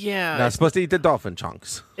 Yeah. Not supposed to eat the dolphin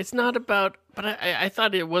chunks. It's not about, but I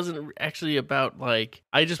thought it wasn't actually about like,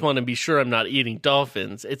 I just want to be sure I'm not eating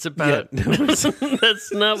dolphins. It's about,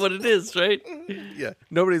 that's not what it is, right? Yeah.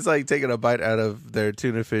 Nobody's like taking a bite out of their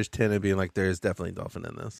tuna fish tin and being like, there's definitely dolphin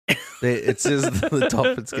in this. It's just the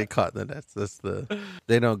dolphins get caught in the nets.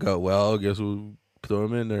 They don't go, well, I guess we'll throw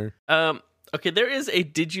them in there. Okay, there is a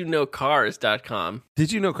DidYouKnowCars.com.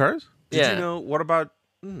 Did you know cars? Yeah. Did you know, what about...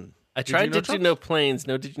 I tried Did You Know Did You Know Planes.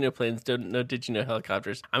 No Did You Know Planes. No Did You Know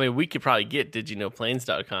Helicopters. I mean, we could probably get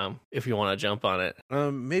DidYouKnowPlanes.com if you want to jump on it.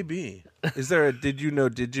 Maybe. Is there a Did You Know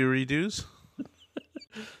Didgeridoos?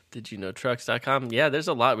 DidYouKnowTrucks.com. Yeah, there's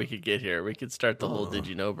a lot we could get here. We could start the whole Did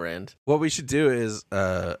You Know brand. What we should do is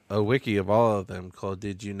a wiki of all of them called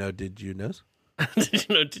Did You Know Did You Knows? Did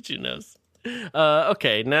You Know Did You Knows?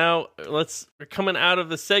 Okay, now we're coming out of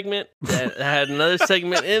the segment that had another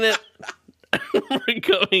segment in it. We're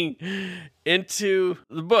going into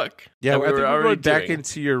the book. Yeah, we I think we're going back doing.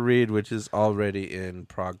 into your read, which is already in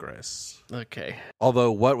progress. Okay.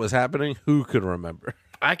 Although what was happening, who could remember?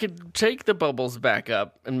 I could take the bubbles back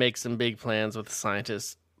up and make some big plans with the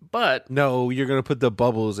scientists, but No, you're going to put the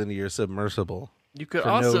bubbles into your submersible. you could For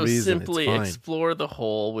no also reason, simply it's fine. explore the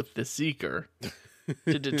hole with the seeker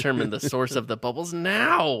to determine the source of the bubbles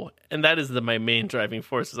now. And that is my main driving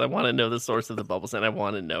force is I want to know the source of the bubbles, and I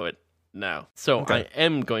want to know it now. So Okay. I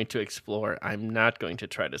am going to explore. I'm not going to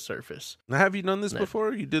try to surface. Now, have you done this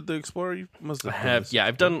before? You did the Explorer? You must have. I done have, this yeah,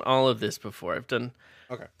 I've done all of this before. I've done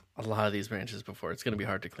Okay. a lot of these branches before. It's going to be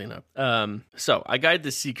hard to clean up. So I guide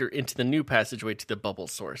the seeker into the new passageway to the bubble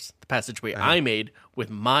source, the passageway I made with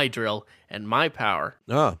my drill and my power.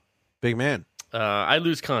 Oh, big man. I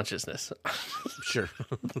lose consciousness. Sure.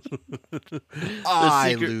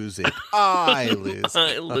 I secret- lose it. I lose.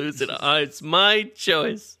 I lose it. It's my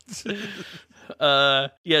choice.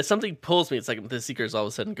 Yeah, something pulls me. It's like the Seeker is all of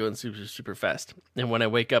a sudden going super, super fast. And when I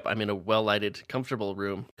wake up, I'm in a well-lighted, comfortable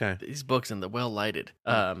room. Okay. These books in the well-lighted.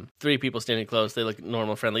 3 people standing close. They look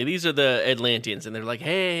normal, friendly. These are the Atlanteans, and they're like,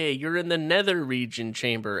 hey, you're in the nether region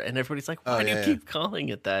chamber. And everybody's like, why do you keep calling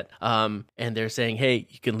it that? And they're saying, hey,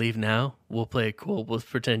 you can leave now. We'll play it cool. We'll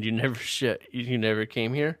pretend you never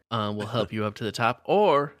came here. We'll help you up to the top.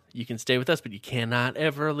 Or you can stay with us, but you cannot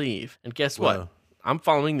ever leave. And guess what? I'm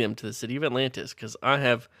following them to the city of Atlantis because I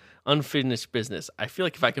have unfinished business. I feel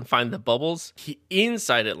like if I can find the bubbles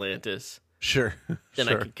inside Atlantis, Sure. then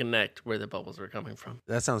I can connect where the bubbles were coming from.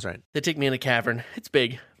 That sounds right. They take me in a cavern. It's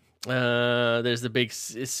big. There's the big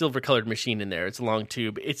silver-colored machine in there. It's a long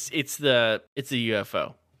tube. It's the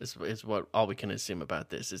UFO. Is what all we can assume about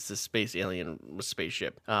this. It's the space alien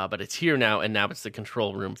spaceship. But it's here now, and now it's the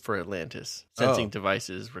control room for Atlantis. Sensing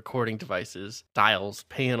devices, recording devices, dials,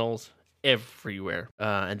 panels, everywhere.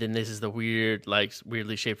 And then this is the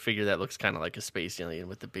weirdly shaped figure that looks kind of like a space alien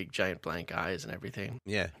with the big giant blank eyes and everything.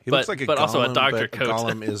 Yeah. He looks like a but golem, also a doctor but coat.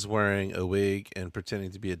 Gollum is wearing a wig and pretending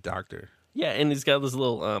to be a doctor. Yeah, and he's got those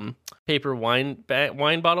little paper wine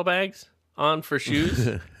bottle bags on for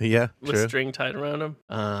shoes. Yeah, with true. string tied around them.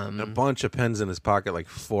 A bunch of pens in his pocket, like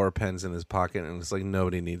 4 pens in his pocket, and it's like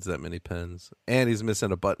nobody needs that many pens. And he's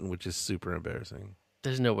missing a button, which is super embarrassing.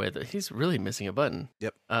 There's no way that he's really missing a button.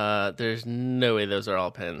 Yep. There's no way those are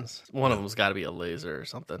all pens. One of them's got to be a laser or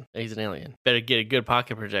something. He's an alien. Better get a good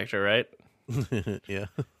pocket protector, right? Yeah.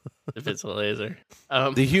 If it's a laser.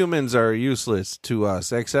 The humans are useless to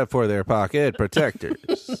us except for their pocket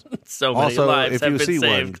protectors. So many Also, lives if have you been see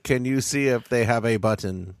saved. one, can you see if they have a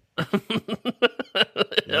button?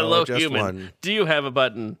 Hello, just human. one. Do you have a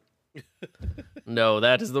button? No,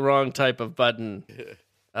 that is the wrong type of button.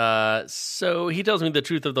 So he tells me the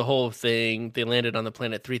truth of the whole thing. They landed on the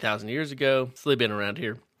planet 3,000 years ago. So they've been around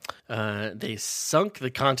here. They sunk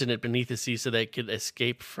the continent beneath the sea so they could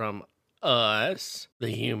escape from us,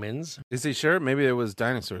 the humans. Is he sure? Maybe it was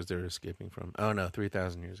dinosaurs they were escaping from. Oh, no,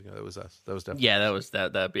 3,000 years ago. That was us. That was definitely Yeah,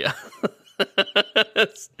 that'd be...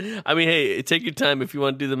 I mean, hey, take your time if you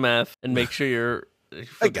want to do the math and make sure you're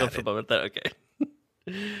comfortable with that. Okay.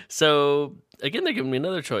 So, again, they're giving me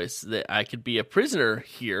another choice that I could be a prisoner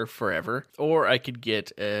here forever, or I could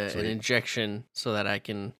get an injection so that I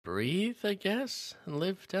can breathe, I guess, and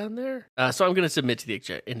live down there. So I'm going to submit to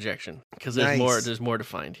the injection because there's more to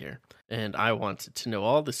find here. And I want to know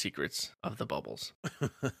all the secrets of the bubbles.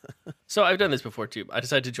 So I've done this before, too. I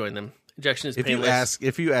decided to join them. Injection is painless.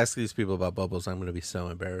 If you ask these people about bubbles, I'm going to be so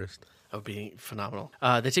embarrassed. That would be phenomenal.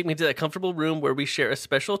 They take me to that comfortable room where we share a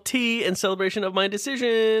special tea in celebration of my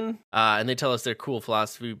decision. And they tell us their cool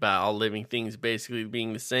philosophy about all living things basically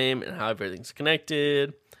being the same and how everything's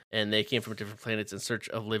connected. And they came from different planets in search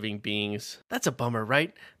of living beings. That's a bummer,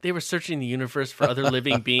 right? They were searching the universe for other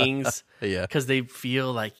living beings. Yeah. Because they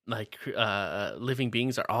feel like living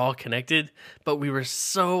beings are all connected. But we were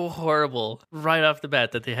so horrible right off the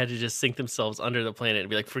bat that they had to just sink themselves under the planet and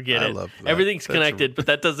be like, forget it. love that. Everything's connected, but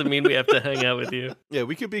that doesn't mean we have to hang out with you. Yeah,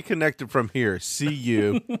 we could be connected from here. See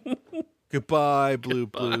you. Goodbye, bloop,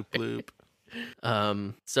 bloop, bloop.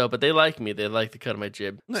 But they like me. They like the cut of my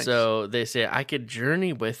jib. Nice. So they say I could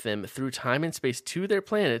journey with them through time and space to their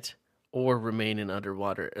planet or remain in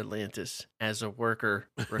underwater Atlantis as a worker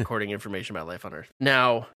recording information about life on Earth.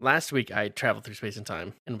 Now, last week I traveled through space and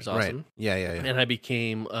time and it was awesome. Right. Yeah. And I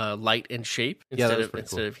became light in shape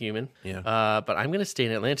instead of human. Yeah. But I'm going to stay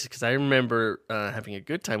in Atlantis because I remember having a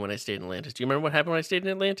good time when I stayed in Atlantis. Do you remember what happened when I stayed in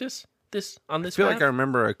Atlantis? I feel like I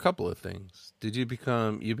remember a couple of things. You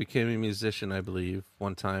became a musician, I believe,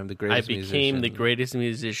 one time. The greatest musician. I became the greatest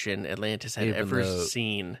musician Atlantis had ever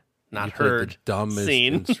seen. Not you played heard. The dumbest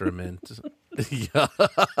seen. instrument. Yeah.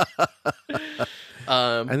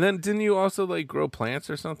 And then didn't you also grow plants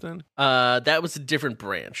or something? That was a different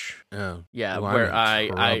branch. Oh. Yeah, well, where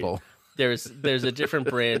I there's a different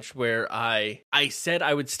branch where I said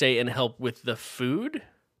I would stay and help with the food.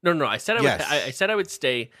 No, I said I said I would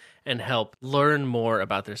stay and help learn more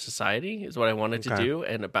about their society is what I wanted to do,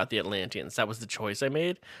 and about the Atlanteans. That was the choice I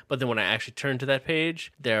made. But then when I actually turned to that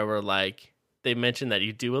page, there were they mentioned that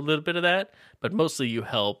you do a little bit of that, but mostly you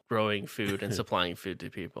help growing food and supplying food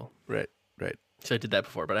to people. Right. So I did that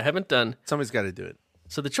before, but I haven't done. Somebody's got to do it.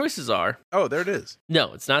 So the choices are... Oh, there it is.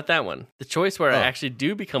 No, it's not that one. The choice where I actually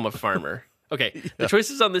do become a farmer... Okay, the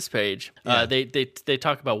choices on this page, they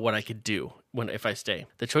talk about what I could do if I stay.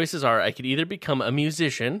 The choices are I could either become a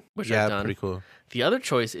musician, which I've done. Pretty cool. The other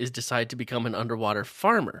choice is decide to become an underwater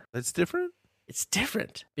farmer. That's different? It's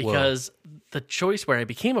different because the choice where I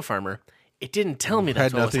became a farmer it didn't tell me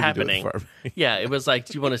Had that's what was nothing to do with happening. farming. Yeah, it was like,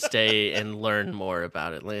 do you want to stay and learn more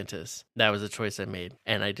about Atlantis? That was a choice I made,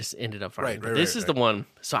 and I just ended up farming. Right, But right, this right, is the one.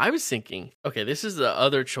 So I was thinking, okay, this is the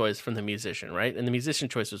other choice from the musician, right? And the musician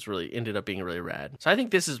choice was really ended up being really rad. So I think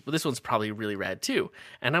this one's probably really rad too.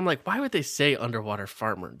 And I'm like, why would they say underwater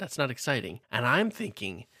farmer? That's not exciting. And I'm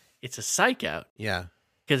thinking it's a psych out. Yeah.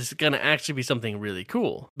 Because it's going to actually be something really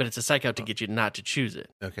cool, but it's a psych out to get you not to choose it.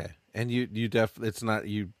 Okay. And you're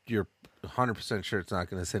 100% sure it's not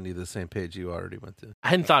going to send you the same page you already went to. I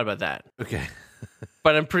hadn't thought about that, Okay.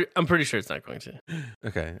 but I'm pretty sure it's not going to.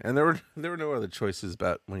 Okay. And there were no other choices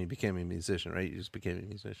about when you became a musician, right? You just became a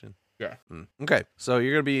musician. Yeah. Okay. So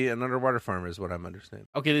you're going to be an underwater farmer is what I'm understanding.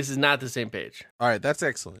 Okay, this is not the same page. All right. That's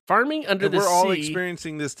excellent. Farming under And the we're sea. all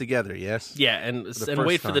experiencing this together, yes? Yeah, and the and first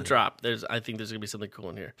wait for the time. drop. I think there's going to be something cool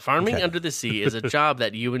in here. Farming Okay. under the sea is a job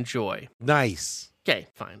that you enjoy. Nice. Okay,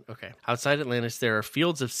 fine. Okay. Outside Atlantis, there are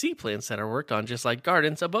fields of sea plants that are worked on just like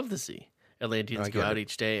gardens above the sea. Atlanteans I go get out it.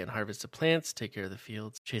 each day and harvest the plants, take care of the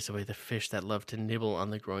fields, chase away the fish that love to nibble on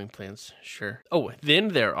the growing plants. Sure. Oh, then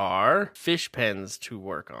there are fish pens to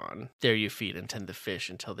work on. There you feed and tend the fish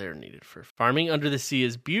until they're needed for farming under the sea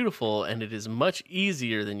is beautiful, and it is much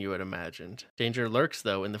easier than you had imagined. Danger lurks,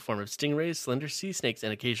 though, in the form of stingrays, slender sea snakes,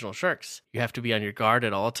 and occasional sharks. You have to be on your guard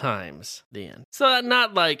at all times. The end. So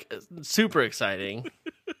not like super exciting.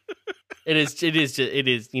 It is.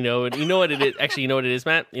 You know what it is. Actually, you know what it is,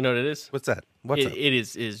 Matt. You know what it is. What's that? What's up? It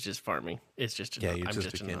is just farming. It's just Yeah, you I'm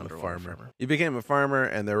just an became a underwater farmer. You became a farmer,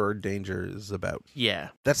 and there were dangers about. Yeah,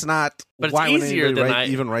 That's not. But it's why would easier anybody than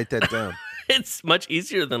even write that down? it's much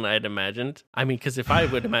easier than I'd imagined. I mean, because if I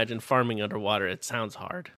would imagine farming underwater, it sounds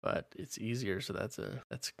hard, but it's easier. So that's a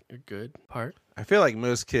good part. I feel like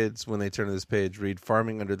most kids, when they turn to this page, read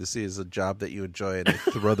 "Farming Under the Sea" is a job that you enjoy, and they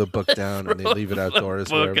throw the book down and they leave it outdoors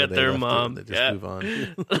book wherever at they their left mom. it, and they just Yeah. move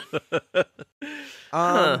on.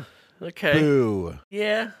 Huh. Okay. Boo.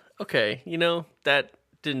 Yeah. Okay. You know that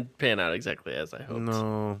didn't pan out exactly as I hoped.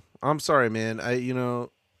 No, I'm sorry, man. I'm really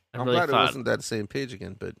glad it thought- wasn't that same page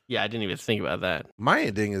again, but Yeah, I didn't even think about that. my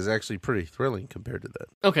ending is actually pretty thrilling compared to that.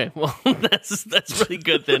 Okay, well that's really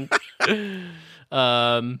good then.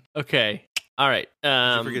 Okay. All right.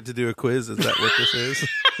 Did you forget to do a quiz? Is that what this is?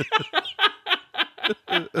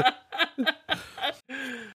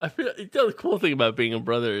 I feel the cool thing about being a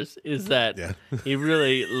brothers is that Yeah. you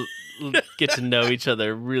really get to know each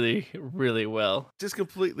other really, really well. Just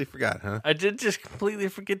completely forgot, huh? I did just completely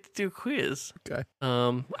forget to do a quiz. Okay.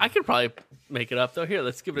 I could probably make it up though. Here,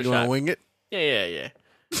 let's give it a You want shot. to wing it? Yeah.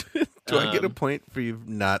 Do I get a Um, point for you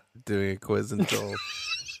not doing a quiz until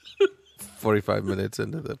 45 minutes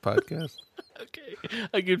into the podcast? Okay,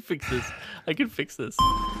 I can fix this.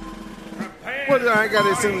 What? I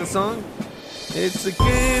gotta sing the song. It's a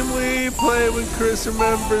game we play when Chris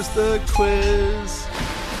remembers the quiz.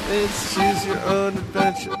 It's choose your own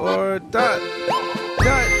adventure or dot.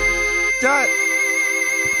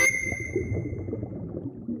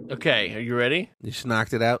 Okay, are you ready? You just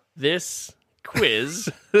knocked it out. This quiz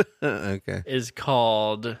Okay. is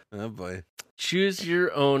called Oh boy. Choose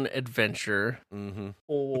Your Own Adventure Mm-hmm.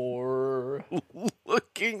 or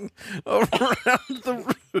Looking around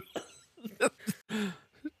the room.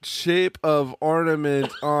 Shape of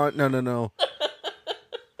ornament on. No.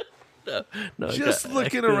 no, Just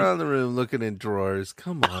looking around the room, looking in drawers.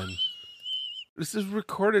 Come on. This is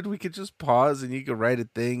recorded. We could just pause and you could write a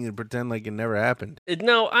thing and pretend like it never happened.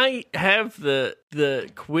 No, I have the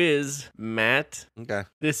quiz, Matt. Okay.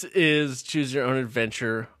 This is Choose Your Own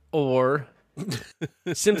Adventure or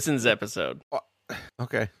Simpsons episode.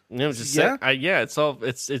 Okay. No, just Yeah? it's all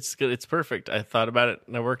it's good. It's perfect. I thought about it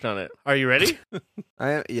and I worked on it. Are you ready?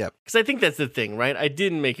 Yeah. Because I think that's the thing, right? I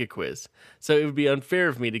didn't make a quiz, so it would be unfair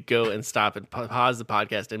of me to go and stop and pause the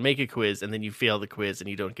podcast and make a quiz, and then you fail the quiz and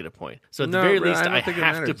you don't get a point. So at the No, very bro, least, I don't I think it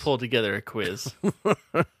have to matters. pull together a quiz.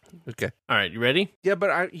 Okay. All right, you ready? Yeah,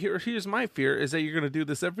 but here's my fear is that you're going to do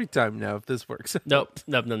this every time now if this works. Nope.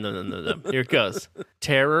 No. Here it goes.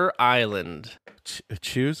 Terror Island.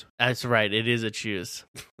 Choose? That's right. It is a choose.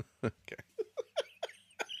 Okay.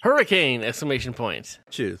 Hurricane! Exclamation point.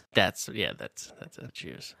 Choose. That's a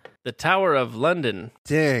choose. The Tower of London.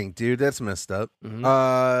 Dang, dude, that's messed up.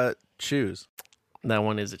 Mhm. Choose. That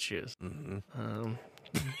one is a choose. Mm-hmm.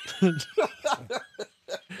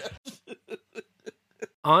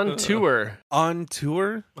 On tour. On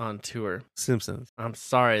tour? On tour. Simpsons. I'm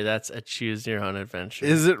sorry, that's a choose your own adventure.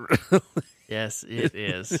 Is it really? Yes, it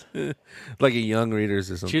is. Like a Young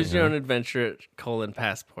Readers or something? Choose your huh? own adventure,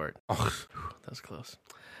 passport. Oh, That was close.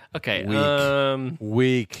 Okay.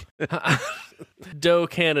 weak. Doe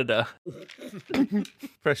Canada.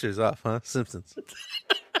 Pressure's off, huh? Simpsons.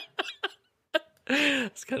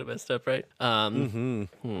 It's kind of messed up, right?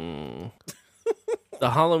 Mm-hmm. The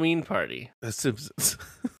Halloween party. The Simpsons.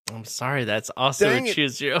 I'm sorry, that's also Dang a it.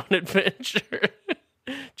 choose your own adventure.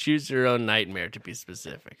 Choose your own nightmare, to be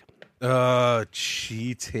specific.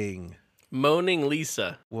 Cheating. Moaning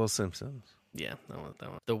Lisa. Well, Simpsons. Yeah, that one.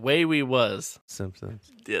 The Way We Was.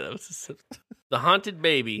 Simpsons. Yeah, that was a Simpsons. The Haunted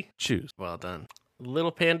Baby. Choose. Well done.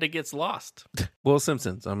 Little Panda Gets Lost. Well,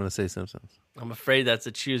 Simpsons. I'm going to say Simpsons. I'm afraid that's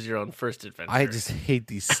a choose your own first adventure. I just hate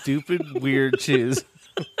these stupid, weird choose.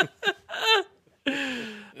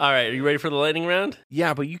 All right, are you ready for the lightning round?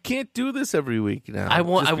 Yeah, but you can't do this every week now. I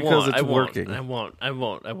won't. just because it's working. I won't.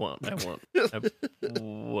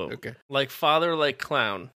 Okay. Like father, like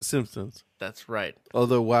clown. Simpsons. That's right.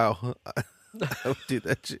 Although, wow, I would do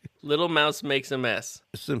that shit. Little mouse makes a mess.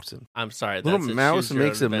 Simpsons. I'm sorry. Little That's a mouse choose your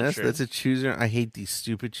makes a own mess. adventure. That's a chooser. I hate these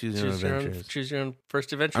stupid choosing choose your own. adventures. Choose your own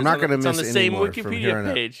first adventure. I'm not going to It's miss on the any same more from here on Wikipedia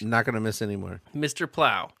out. page. I'm not going to miss any more. Mr.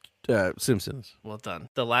 Plow. Simpsons. Well done.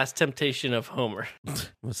 The Last Temptation of Homer.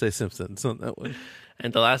 We'll say Simpsons on that one.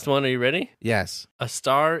 And the last one. Are you ready? Yes. A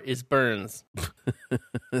Star Is Burns.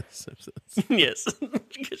 Simpsons. Yes.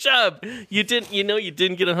 Good job. You didn't. You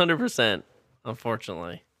didn't get 100%.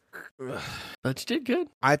 Unfortunately. But you did good.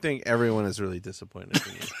 I think everyone is really disappointed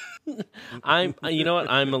in you. You know what?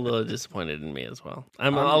 I'm a little disappointed in me as well.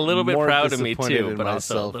 I'm a little bit more proud of me disappointed too, in but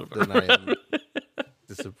also a myself little bit than I am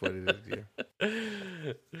disappointed in you.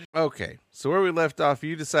 Okay, so where we left off,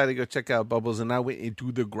 you decided to go check out Bubbles, and I went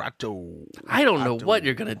into the grotto. I don't know what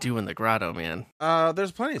you're gonna do in the grotto, man.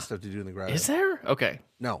 There's plenty of stuff to do in the grotto. Is there? Okay.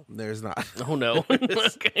 No, there's not. Oh no.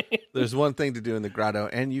 Okay. There's one thing to do in the grotto,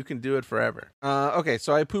 and you can do it forever. Okay,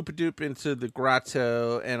 so I poop-a-doop into the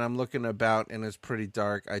grotto, and I'm looking about, and it's pretty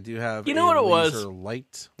dark. I do have You know what it was? laser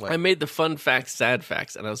light. What? I made the fun facts, sad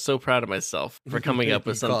facts, and I was so proud of myself for coming up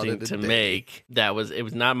with You called something it a to day. make that was. It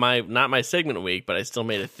was not my segment week, but I still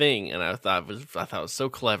made a thing, and I thought it was so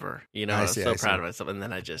clever. You know, I I was see, so I see. proud of myself, and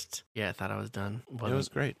then I thought I was done. It was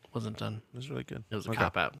great. Wasn't done. It was really good. It was a Okay.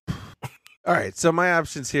 cop out. All right, so my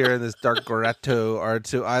options here in this dark grotto are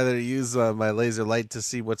to either use my laser light to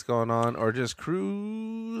see what's going on, or just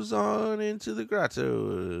cruise on into the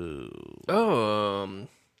grotto. Oh,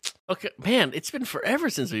 okay, man, it's been forever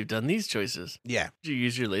since we've done these choices. Yeah. Did you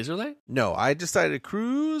use your laser light? No, I decided to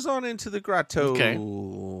cruise on into the grotto. Okay.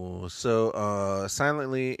 So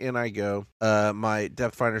silently in I go. My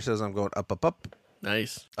depth finder says I'm going up, up, up.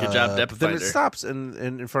 Nice. Good job, depth but then finder. it stops, and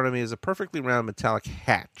in front of me is a perfectly round metallic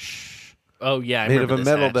hatch. Oh yeah, I made of remember a this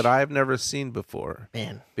metal hatch. that I've never seen before.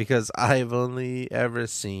 Man, Because I've only ever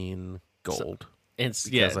seen gold. it's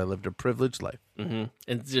Because I lived a privileged life. mm-hmm.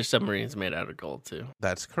 And your submarine's made out of gold too.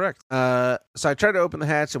 That's correct. So I try to open the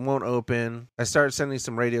hatch and won't open. I start sending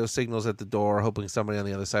some radio signals at the door, hoping somebody on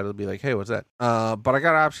the other side will be like, hey, what's that? But I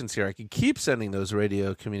got options here. I can keep sending those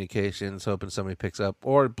radio communications, hoping somebody picks up,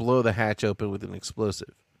 or blow the hatch open with an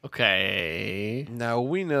explosive. Okay. Now,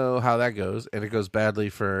 we know how that goes, and it goes badly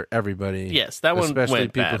for everybody. Yes, that one especially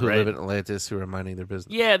went people bad, who right? live in Atlantis who are minding their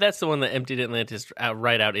business. Yeah, that's the one that emptied Atlantis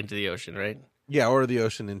right out into the ocean, right? Yeah, or the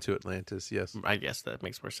ocean into Atlantis, yes. I guess that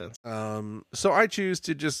makes more sense. So I choose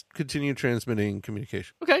to just continue transmitting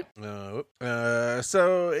communication. Okay.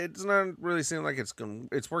 So it's not really seeming like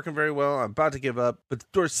it's working very well. I'm about to give up, but the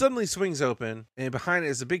door suddenly swings open, and behind it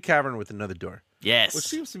is a big cavern with another door. Yes. Which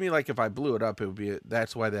seems to me like if I blew it up, it would be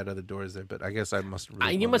that's why that other door is there. But I guess I must have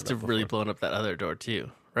really you blown must it up have really before. blown up that other door too,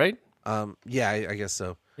 right? Yeah, I guess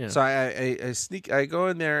so. Yeah. So I go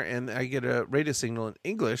in there and I get a radio signal in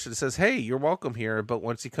English that says, "Hey, you're welcome here, but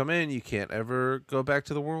once you come in, you can't ever go back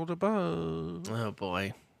to the world above." Oh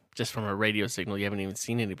boy. Just from a radio signal, you haven't even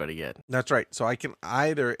seen anybody yet. That's right. So I can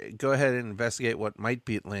either go ahead and investigate what might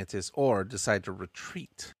be Atlantis or decide to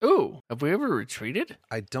retreat. Ooh, have we ever retreated?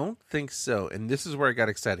 I don't think so. And this is where I got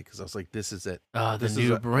excited because I was like, this is it. The This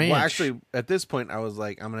new is branch. Well, actually, at this point, I was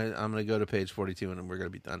like, I'm gonna go to page 42 and we're gonna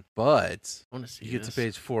be done. But I want to see you get this. to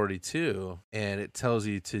page 42 and it tells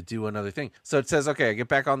you to do another thing. So it says, okay, I get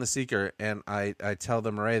back on the Seeker and I tell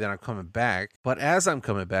the Murray that I'm coming back. But as I'm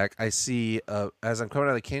coming back, I see as I'm coming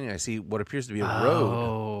out of the canyon, I see what appears to be a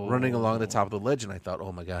road running along the top of the ledge, and I thought,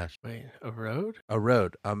 oh my gosh, Wait, a road? a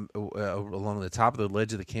road along the top of the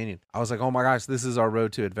ledge of the canyon. I was like, oh my gosh, this is our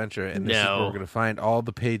road to adventure, and this is where No. we're going to find all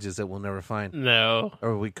the pages that we'll never find, No.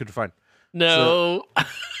 or we could find. No.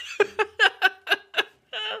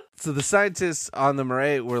 So the scientists on the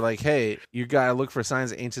Murray were like, hey, you got to look for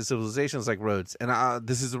signs of ancient civilizations like roads, and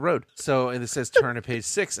this is the road. So, and it says turn to page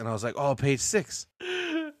 6, and I was like, oh, page 6.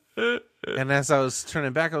 And as I was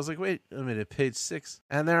turning back, I was like, wait a minute, page 6.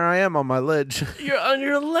 And there I am on my ledge. You're on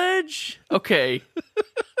your ledge. Okay.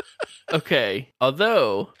 Okay.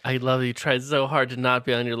 Although, I love that you tried so hard to not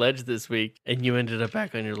be on your ledge this week, and you ended up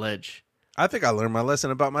back on your ledge. I think I learned my lesson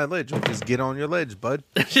about my ledge. Just get on your ledge, bud.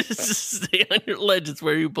 Just stay on your ledge. It's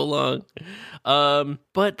where you belong.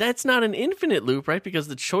 But that's not an infinite loop, right? Because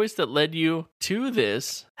the choice that led you to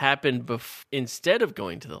this happened instead of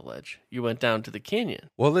going to the ledge. You went down to the canyon.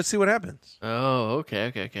 Well, let's see what happens. Oh,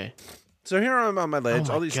 okay. So here I'm on my ledge. Oh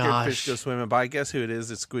my all these scared gosh. fish go swimming by. Guess who it is?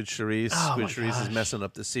 It's Squid Charisse. Oh Squid my Charisse is gosh. messing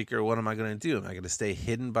up the Seeker. What am I going to do? Am I going to stay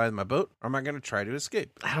hidden by my boat? Or am I going to try to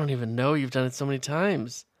escape? I don't even know. You've done it so many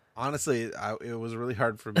times. Honestly, it was really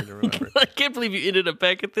hard for me to remember. I can't believe you ended up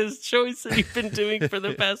back at this choice that you've been doing for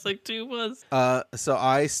the past 2 months. So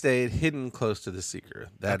I stayed hidden close to the Seeker.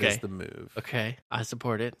 That is Okay. the move. Okay, I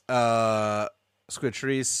support it. Squid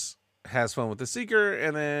Charisse has fun with the Seeker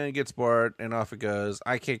and then gets bored and off it goes.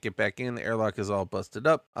 I can't get back in. The airlock is all busted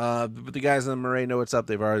up. But the guys in the Marais know what's up.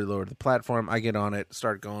 They've already lowered the platform. I get on it,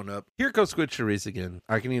 start going up. Here goes Squid Charisse again.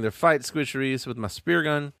 I can either fight Squid Charisse with my spear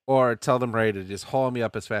gun or tell the Marais to just haul me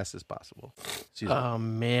up as fast as possible. Excuse me. Oh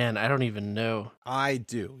man, I don't even know. I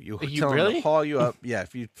do. You You tell them really? to haul you up. Yeah,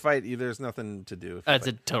 if you fight, there's nothing to do. If you That's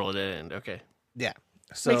fight. a total dead end. Okay. Yeah.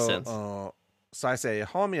 So, Makes sense. So I say,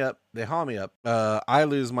 haul me up. They haul me up. I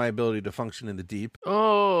lose my ability to function in the deep.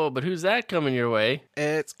 Oh, but who's that coming your way?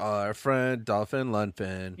 It's our friend Dolphin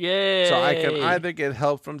Lunfin. Yay! So I can either get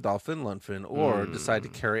help from Dolphin Lunfin or decide to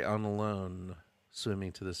carry on alone,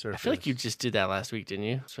 swimming to the surface. I feel like you just did that last week, didn't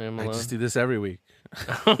you? Swim I alone. just do this every week.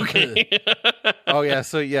 Okay. Oh yeah,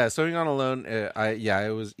 swimming on alone. I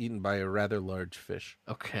was eaten by a rather large fish.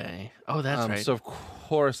 Okay. Oh, that's right. So of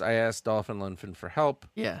course I asked Dolphin Lunfin for help.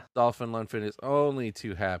 Yeah. Dolphin Lunfin is only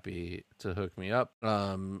too happy to hook me up.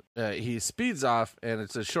 He speeds off, and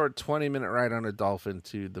it's a short 20-minute ride on a dolphin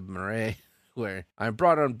to the Marais, where I'm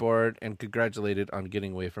brought on board and congratulated on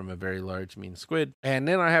getting away from a very large, mean squid. And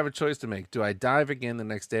then I have a choice to make. Do I dive again the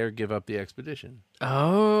next day or give up the expedition?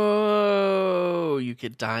 Oh, you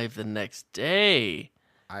could dive the next day.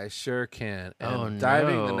 I sure can. And Oh,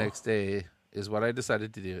 diving the no. next day is what I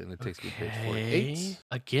decided to do, and it takes me to page 48. Okay.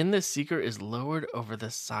 Again, the Seeker is lowered over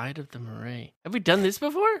the side of the Marais. Have we done this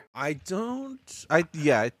before?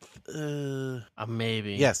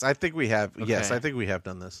 Maybe. Yes, I think we have. Yes, Okay. I think we have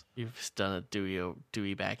done this. You've done a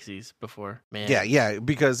Dewey backsies before, man. Yeah,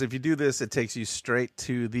 because if you do this, it takes you straight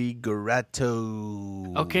to the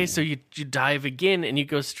grotto. Okay, so you dive again and you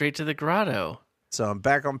go straight to the grotto. So I'm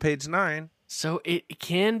back on page 9. So it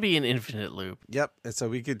can be an infinite loop. Yep. And so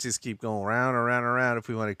we could just keep going round and round and round if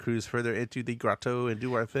we want to cruise further into the grotto and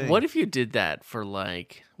do our thing. What if you did that for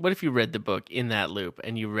what if you read the book in that loop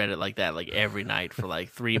and you read it like that, every night for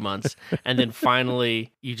 3 months, and then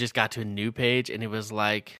finally you just got to a new page and it was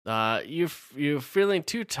you're feeling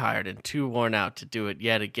too tired and too worn out to do it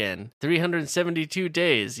yet again. 372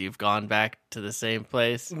 days you've gone back to the same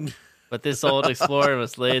place. But this old explorer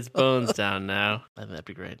must lay its bones down now. I think that'd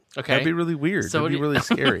be great. Okay. That'd be really weird. So That'd be really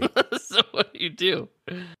scary. So what do you do?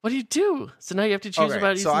 What do you do? So now you have to choose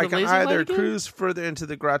about using so I the can laser light either again? cruise further into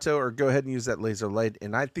the grotto or go ahead and use that laser light.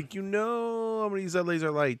 And I think I'm going to use that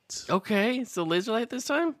laser light. Okay, so laser light this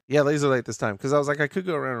time? Yeah, laser light this time. Because I was like, I could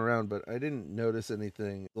go around and around, but I didn't notice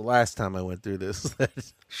anything the last time I went through this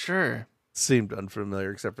that Sure. seemed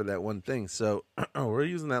unfamiliar except for that one thing. So we're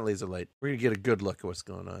using that laser light. We're going to get a good look at what's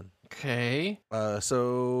going on. Okay.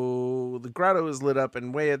 So the grotto is lit up,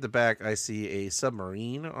 and way at the back, I see a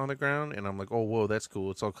submarine on the ground, and I'm like, oh, whoa, that's cool.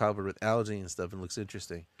 It's all covered with algae and stuff, and looks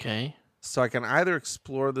interesting. Okay. So I can either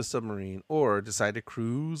explore the submarine or decide to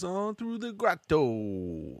cruise on through the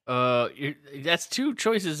grotto. That's 2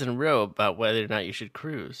 choices in a row about whether or not you should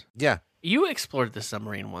cruise. Yeah, You explored the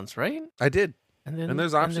submarine once, right? I did. And And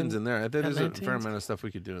there's options in there. I think there's a Atlanteans? fair amount of stuff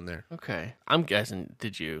we could do in there. Okay. I'm guessing,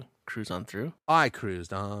 did you cruise on through? I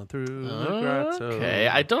cruised on through the grotto. Okay.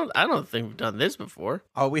 I don't think we've done this before.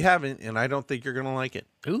 Oh, we haven't, and I don't think you're going to like it.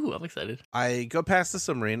 Ooh, I'm excited. I go past the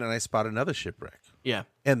submarine, and I spot another shipwreck. Yeah.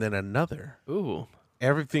 And then another. Ooh.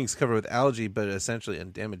 Everything's covered with algae, but essentially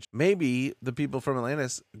undamaged. Maybe the people from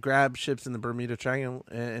Atlantis grab ships in the Bermuda Triangle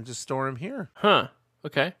and just store them here. Huh.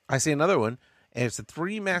 Okay. I see another one, and it's a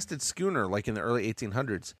 3-masted schooner like in the early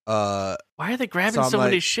 1800s. Why are they grabbing So I'm so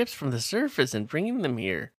many like- ships from the surface and bringing them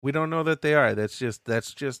here? We don't know that they are. That's just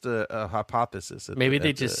a hypothesis. Maybe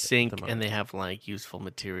they just sink and they have useful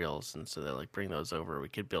materials, and so they bring those over. We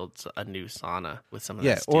could build a new sauna with some of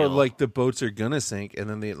that steel. or the boats are gonna sink, and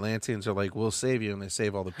then the Atlanteans are like, "We'll save you," and they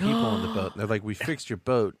save all the people on the boat. And they're like, "We fixed your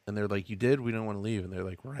boat," and they're like, "You did? We don't want to leave," and they're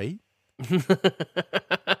like, "Right."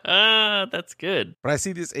 That's good. But I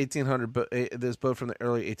see this 1800, this boat from the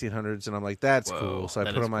early 1800s, and I'm like, that's Whoa, cool. So I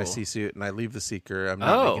that put is on my cool. sea suit, and I leave the Seeker. I'm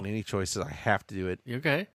not Oh. making any choices. I have to do it. You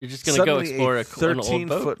okay? You're just gonna go Suddenly, explore a an old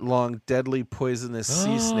boat. 13-foot-long, deadly, poisonous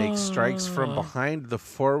sea snake strikes from Oh. behind the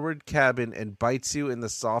forward cabin and bites you in the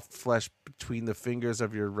soft flesh between the fingers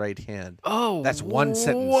of your right hand. Oh, That's one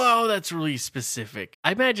sentence. Whoa, that's really specific.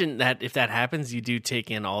 I imagine that if that happens, you do take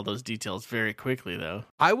in all those details very quickly, though.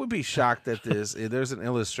 I would be shocked that there's an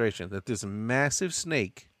illustration that this massive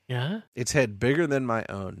snake, Yeah, its head bigger than my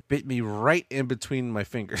own, bit me right in between my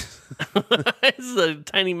fingers. this is a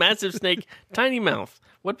tiny, massive snake, tiny mouth.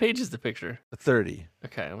 What page is the picture? 30.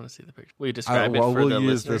 Okay, I want to see the picture. Will you describe it Well, for we'll the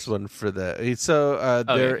use listeners? this one for that. So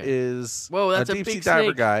there okay. is Whoa, that's a deep sea big diver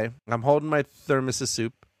snake. guy. I'm holding my thermos of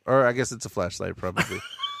soup, or I guess it's a flashlight, probably.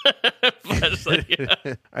 Flashlight,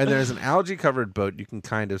 yeah. And there's an algae covered boat. You can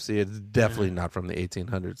kind of see it. It's definitely not from the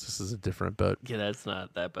 1800s. This is a different boat. Yeah, that's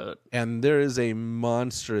not that boat. And there is a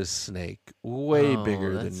monstrous snake, way Oh,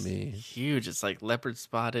 bigger than that's me. Huge. It's like leopard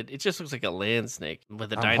spotted. It just looks like a land snake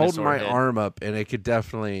with a I'm dinosaur holding my head. arm up, and it could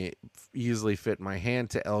definitely easily fit my hand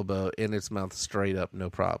to elbow in its mouth straight up, no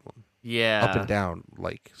problem. Yeah, Up and down,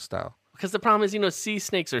 like style. Because the problem is, sea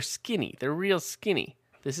snakes are skinny. They're real skinny.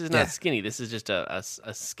 This is not Yeah. skinny. This is just a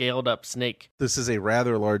scaled up snake. This is a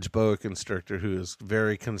rather large boa constrictor who is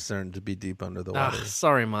very concerned to be deep under the water.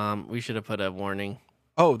 Sorry, Mom. We should have put a warning.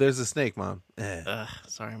 Oh, there's a snake, Mom.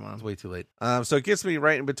 It's Sorry, Mom. way too late. So it gets me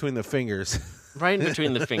right in between the fingers. Right in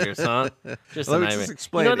between the fingers, huh? Just Let a me nightmare. just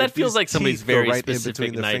explain. That If feels these like somebody's teeth go very right in specific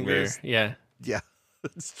between the nightmare. fingers. Yeah. Yeah,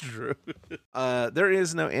 that's true. There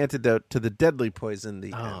is no antidote to the deadly poison.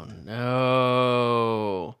 Oh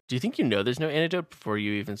no! Do you think there's no antidote before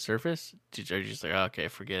you even surface? Are you just like, oh, okay,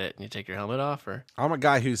 forget it, and you take your helmet off, or I'm a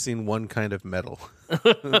guy who's seen one kind of metal.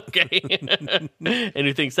 okay, and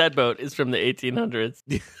who thinks that boat is from the 1800s?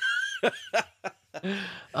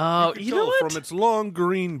 Oh, you know what? From its long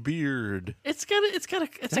green beard. It's Did a I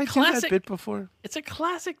do that classic. bit before? It's a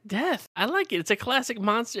classic death. I like it. It's a classic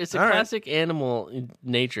monster. It's a All right. classic animal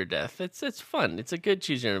nature death. It's fun. It's a good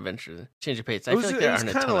choose your own adventure. Change your pace. I It feel was, like there it was aren't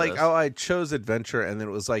a kind ton of like, of those. oh, I chose adventure, and then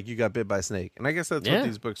it was like you got bit by a snake. And I guess that's Yeah. what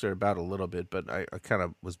these books are about a little bit, but I kind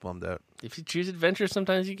of was bummed out. If you choose adventure,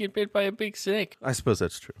 sometimes you get bit by a big snake. I suppose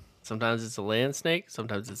that's true. Sometimes it's a land snake.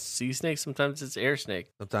 Sometimes it's a sea snake. Sometimes it's air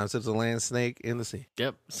snake. Sometimes it's a land snake in the sea.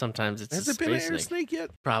 Yep. Sometimes it's Has a it been an space air snake. snake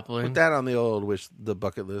yet? Probably. Put that on the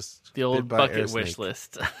bucket list. The Bit old by air bucket wish snake.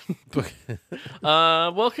 list.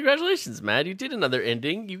 Well, congratulations, Matt. You did another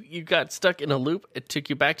ending. You got stuck in a loop. It took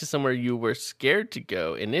you back to somewhere you were scared to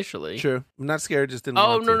go initially. True. I'm not scared, just didn't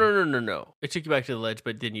Oh, want no, to. no. It took you back to the ledge,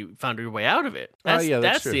 but then you found your way out of it. Oh, yeah,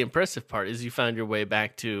 that's true. the impressive part is you found your way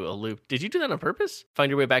back to a loop. Did you do that on purpose? Find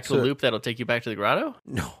your way back to a So- loop that'll take you back to the grotto?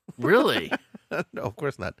 No. Really? No, of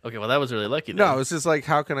course not. Okay, well, that was really lucky then. No, it's just like,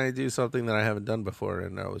 how can I do something that I haven't done before?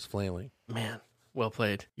 And I was flailing. Man, well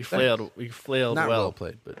played. You flailed. You flailed Not well. well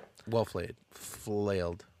played, but well played.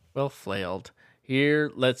 Flailed. Well flailed.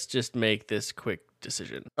 Here, let's just make this quick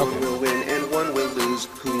decision. One will win and one will lose.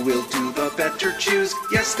 Who will do the better choose?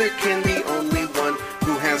 Yes, there can be only one.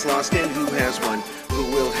 Who has lost and who has won? Who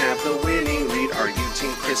will have the winning lead? Are you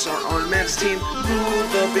Team Chris or on Matt's team? Who will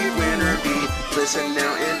the big winner be? Listen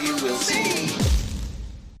now and you will see.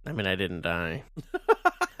 I mean, I didn't die.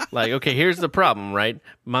 Like, okay, here's the problem, right?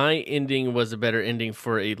 My ending was a better ending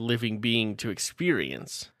for a living being to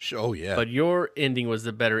experience, Oh, yeah. but your ending was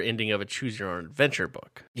the better ending of a choose your own adventure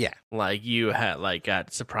book. yeah. Like you had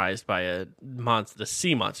got surprised by a monster, the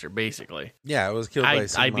sea monster, basically. Yeah, I was killed by a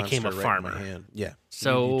sea I monster became a right in farmer. my hand. Yeah.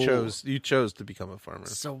 So- you chose to become a farmer.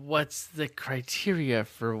 So what's the criteria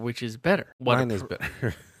for which is better? What Mine is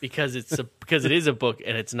better. because because it is a book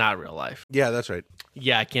and it's not real life. Yeah, that's right.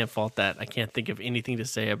 Yeah, I can't fault that. I can't think of anything to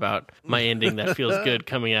say about my ending that feels good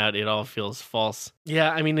coming out. It all feels false. Yeah,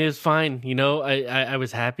 I mean, it was fine. I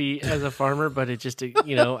was happy as a farmer, but it just,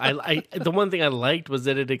 I the one thing I liked was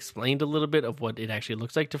that it explained a little bit of what it actually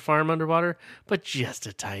looks like to farm underwater, but just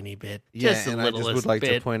a tiny bit. Just yeah, a and I just would littlest like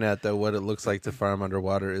bit. to point out that what it looks like to farm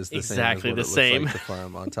underwater is the Exactly same as the what same. it looks like to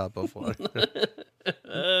farm on top of water.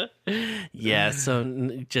 Yeah, so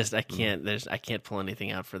just I can't pull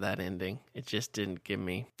anything out for that ending. It just didn't give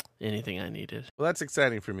me anything I needed. Well, that's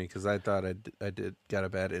exciting for me because I thought I did got a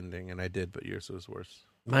bad ending, and I did, but yours was worse.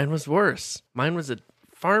 Mine was worse. Mine was a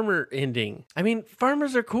farmer ending. I mean,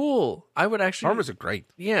 farmers are cool. I would actually Farmers are great.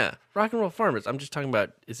 yeah, rock and roll farmers. I'm just talking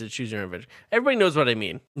about is it choose your own adventure. Everybody knows what I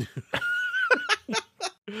mean.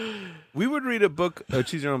 We would read a book,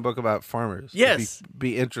 choose your own book about farmers. It'd Yes.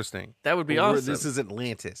 be interesting. That would be We're- awesome. This is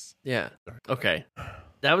Atlantis. Yeah. Okay.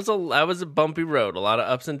 That was a bumpy road. A lot of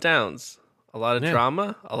ups and downs. A lot of Yeah.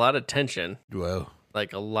 drama, a lot of tension. Whoa.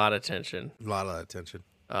 Like a lot of tension. A lot of attention.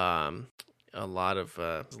 A lot of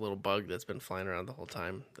this little bug that's been flying around the whole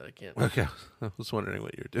time that I can't. Okay. I was wondering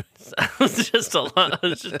what you were doing. It's just a lot.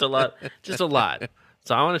 It's just a lot. Just a lot.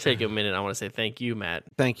 So I want to take a minute. I want to say thank you, Matt.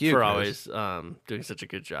 Thank you, for Chris. always doing such a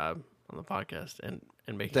good job on the podcast and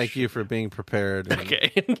making. Thank you for being prepared. And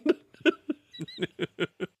Okay.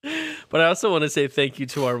 But I also want to say thank you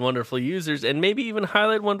to our wonderful users and maybe even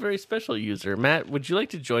highlight one very special user. Matt, would you like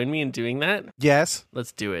to join me in doing that? Yes.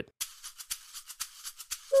 Let's do it.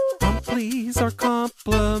 Please are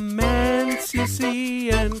compliments, you see,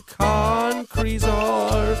 and concretes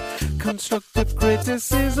are constructive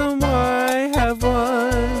criticism. Why have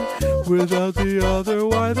one without the other?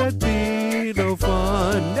 Why that'd be no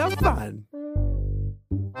fun? No fun.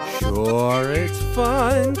 Sure, it's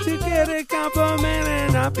fun to get a compliment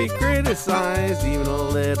and not be criticized even a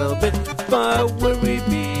little bit. But would we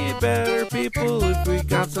be better people if we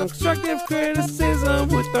got some constructive criticism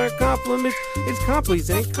with our compliments? It's compliments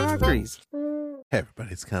and concretes. Hey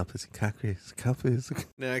everybody, it's compliments and concretes. Compliments.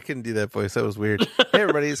 No, I couldn't do that voice. That was weird. Hey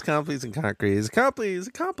everybody, it's compliments and concretes. Compliment is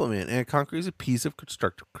a compliment, and concrete is a piece of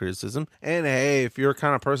constructive criticism. And hey, if you're a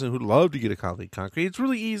kind of person who'd love to get a compliment concrete, it's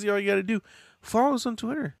really easy. All you got to do, follow us on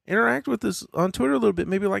Twitter. Interact with us on Twitter a little bit.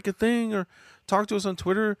 Maybe like a thing or talk to us on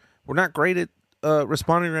Twitter. We're not great at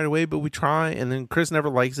responding right away, but we try. And then Chris never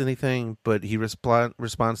likes anything, but he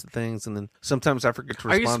responds to things. And then sometimes I forget to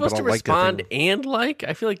respond. Are you supposed to but I'll respond like and like?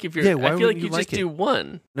 I feel like if you're, Yeah, why I feel like wouldn't you you like just it? do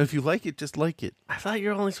one. No, if you like it, just like it. I thought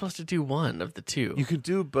you're only supposed to do one of the two. You can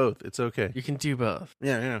do both. It's okay. You can do both.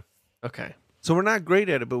 Yeah. Okay. So we're not great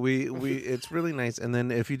at it, but we it's really nice. And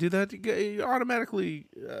then if you do that, you automatically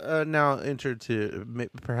now enter to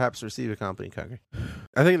perhaps receive a compliment concrete.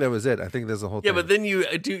 I think that was it. I think that's the whole Yeah, thing. but then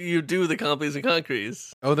you do the compliments and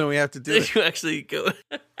concretes. Oh, then we have to do Then it. you actually go.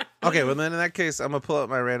 Okay, well then in that case, I'm gonna pull up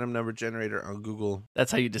my random number generator on Google.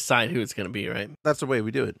 That's how you decide who it's going to be, right? That's the way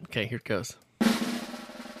we do it. Okay, here it goes.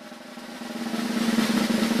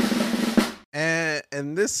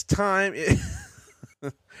 And this time,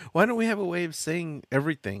 why don't we have a way of saying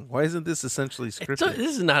everything? Why isn't this essentially scripted?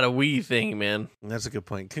 This is not a we thing, man. That's a good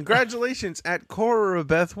point. Congratulations at Cora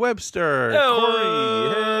Beth Webster.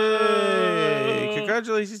 Oh. Corey. Hey.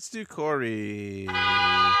 Congratulations to Corey.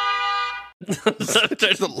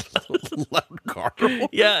 Just a loud car.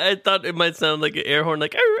 Yeah, I thought it might sound like an air horn,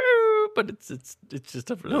 like, "Arr, arr," but it's just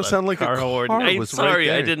a really No, it loud sounded like a car horn. car I'm was right sorry,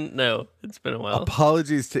 I there. didn't know. It's been a while.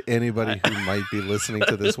 Apologies to anybody who might be listening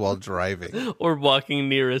to this while driving Or walking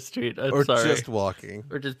near a street. I'm or sorry. just walking.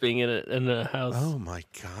 Or just being in a house. Oh my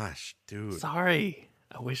gosh, dude. Sorry.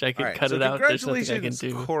 I wish I could All right, cut so it out. There's something I can congratulations,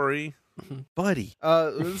 do. Corey. Buddy.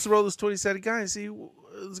 Let's roll this 20-sided guy and see.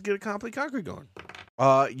 Let's get a complete concrete going.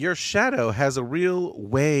 Your shadow has a real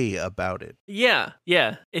way about it. Yeah.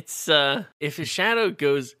 It's if your shadow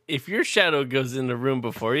goes in the room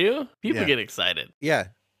before you, people Yeah. get excited. Yeah.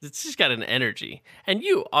 It's just got an energy. And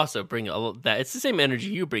you also bring that. It's the same energy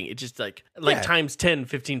you bring. It's just like Yeah. times 10,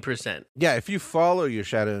 15%. Yeah, if you follow your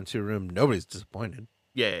shadow into a room, nobody's disappointed.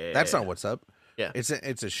 Yeah. That's not what's up. Yeah.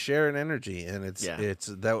 It's a shared energy, and it's Yeah. it's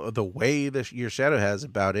the way that your shadow has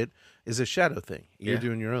about it is a shadow thing. You're Yeah.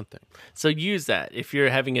 doing your own thing. So use that. If you're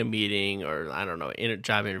having a meeting or, I don't know, in a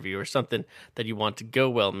job interview or something that you want to go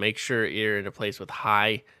well, make sure you're in a place with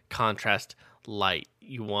high contrast light.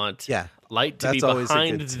 You want light to That's be always a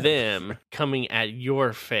behind good tip. them coming at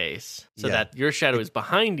your face so Yeah. that your shadow is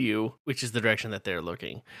behind you, which is the direction that they're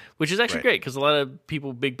looking, which is actually Right. great because a lot of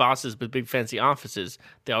people, big bosses with big fancy offices,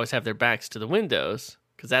 they always have their backs to the windows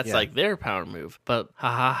because that's Yeah. like their power move. But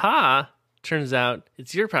turns out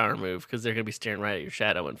it's your power move because they're going to be staring right at your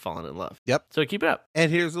shadow and falling in love. Yep. So keep it up.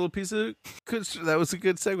 And here's a little piece of that was a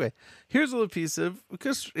good segue. Here's a little piece of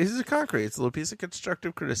because this is concrete. It's a little piece of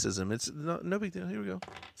constructive criticism. It's no big deal. Here we go.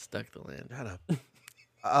 Stuck the land. Shut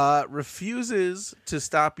up. Refuses to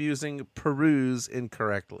stop using peruse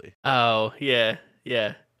incorrectly. Oh, yeah.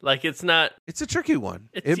 Like it's not. It's a tricky one.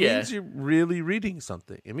 It's- It yeah. means you're really reading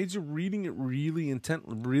something. It means you're reading it really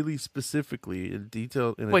intently, really specifically in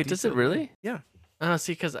detail. Wait, does it really? Yeah. Oh,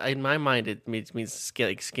 see, because in my mind it means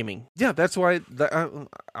like skimming. Yeah, that's why.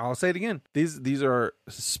 I'll say it again. These are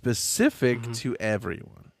specific Mm-hmm. to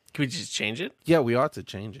everyone. Can we just change it? Yeah, we ought to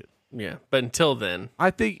change it. Yeah, but until then,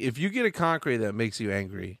 I think if you get a concrete that makes you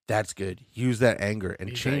angry, that's good. Use that anger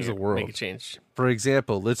and change the world. Make a change. For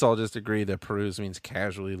example, let's all just agree that peruse means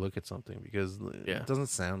casually look at something because Yeah. it doesn't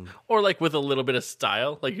sound. Or like with a little bit of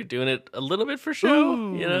style, like you're doing it a little bit for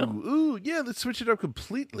show. You know. Ooh, yeah. Let's switch it up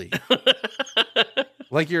completely.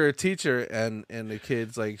 Like you're a teacher and the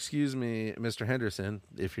kid's like, excuse me, Mr. Henderson,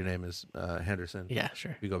 if your name is Henderson. Yeah,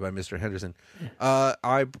 sure. You go by Mr. Henderson.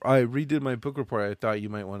 I redid my book report. I thought you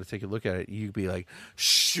might want to take a look at it. You'd be like,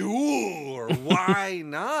 sure, why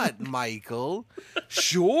not, Michael?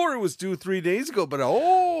 Sure, it was due 3 days ago, but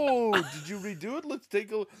did you redo it? Let's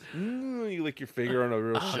take a look. You lick your finger on a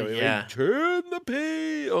real show. Yeah. Like, turn the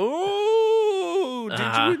page. Oh, did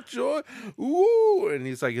you enjoy? Ooh, and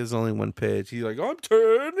he's like, there's only one page. He's like, I'm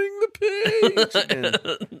turning the page.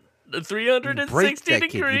 And 360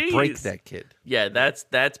 degrees. You break that kid. Yeah,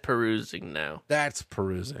 that's perusing now. That's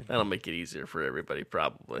perusing. That'll make it easier for everybody,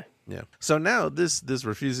 probably. Yeah. So now this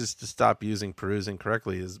refuses to stop using perusing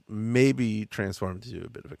correctly is maybe transformed to a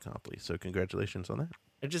bit of a comply. So congratulations on that.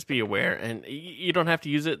 And just be aware, and you don't have to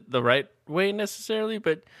use it the right way necessarily,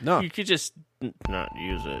 but No. you could just not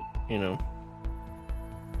use it.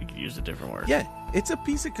 You could use a different word. Yeah, it's a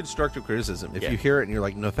piece of constructive criticism. If Yeah. you hear it and you're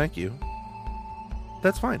like, no, thank you,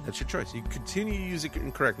 that's fine. That's your choice. You continue to use it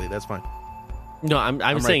incorrectly. That's fine. No, I'm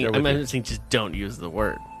right saying there with you. I'm saying just don't use the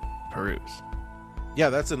word peruse.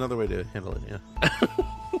 Yeah, that's another way to handle it. Yeah.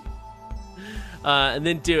 And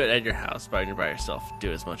then do it at your house by yourself.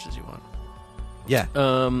 Do as much as you want. Yeah.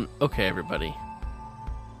 Okay, everybody.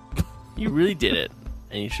 You really did it,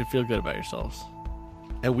 and you should feel good about yourselves.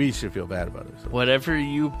 And we should feel bad about it. So. Whatever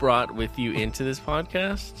you brought with you into this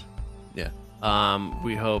podcast, Yeah.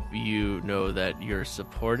 we hope you know that you're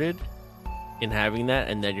supported in having that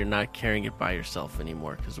and that you're not carrying it by yourself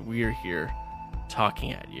anymore, because we're here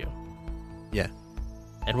talking at you. Yeah.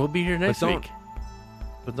 And we'll be here next week.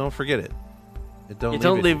 But don't forget it.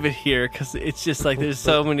 Don't leave it here, because it's just like there's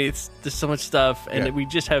so much stuff, and we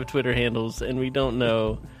just have Twitter handles, and we don't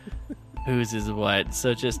know whose is what.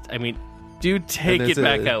 So do take it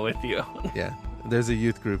back out with you. Yeah. There's a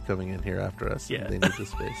youth group coming in here after us. Yeah. And they need the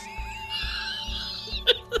space.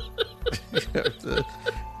 You have to...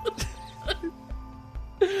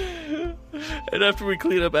 And after we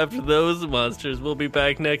clean up after those monsters, we'll be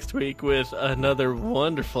back next week with another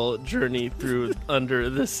wonderful journey through Under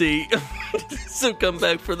the Sea. So come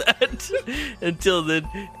back for that. Until then,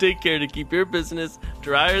 take care to keep your business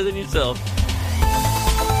drier than yourself.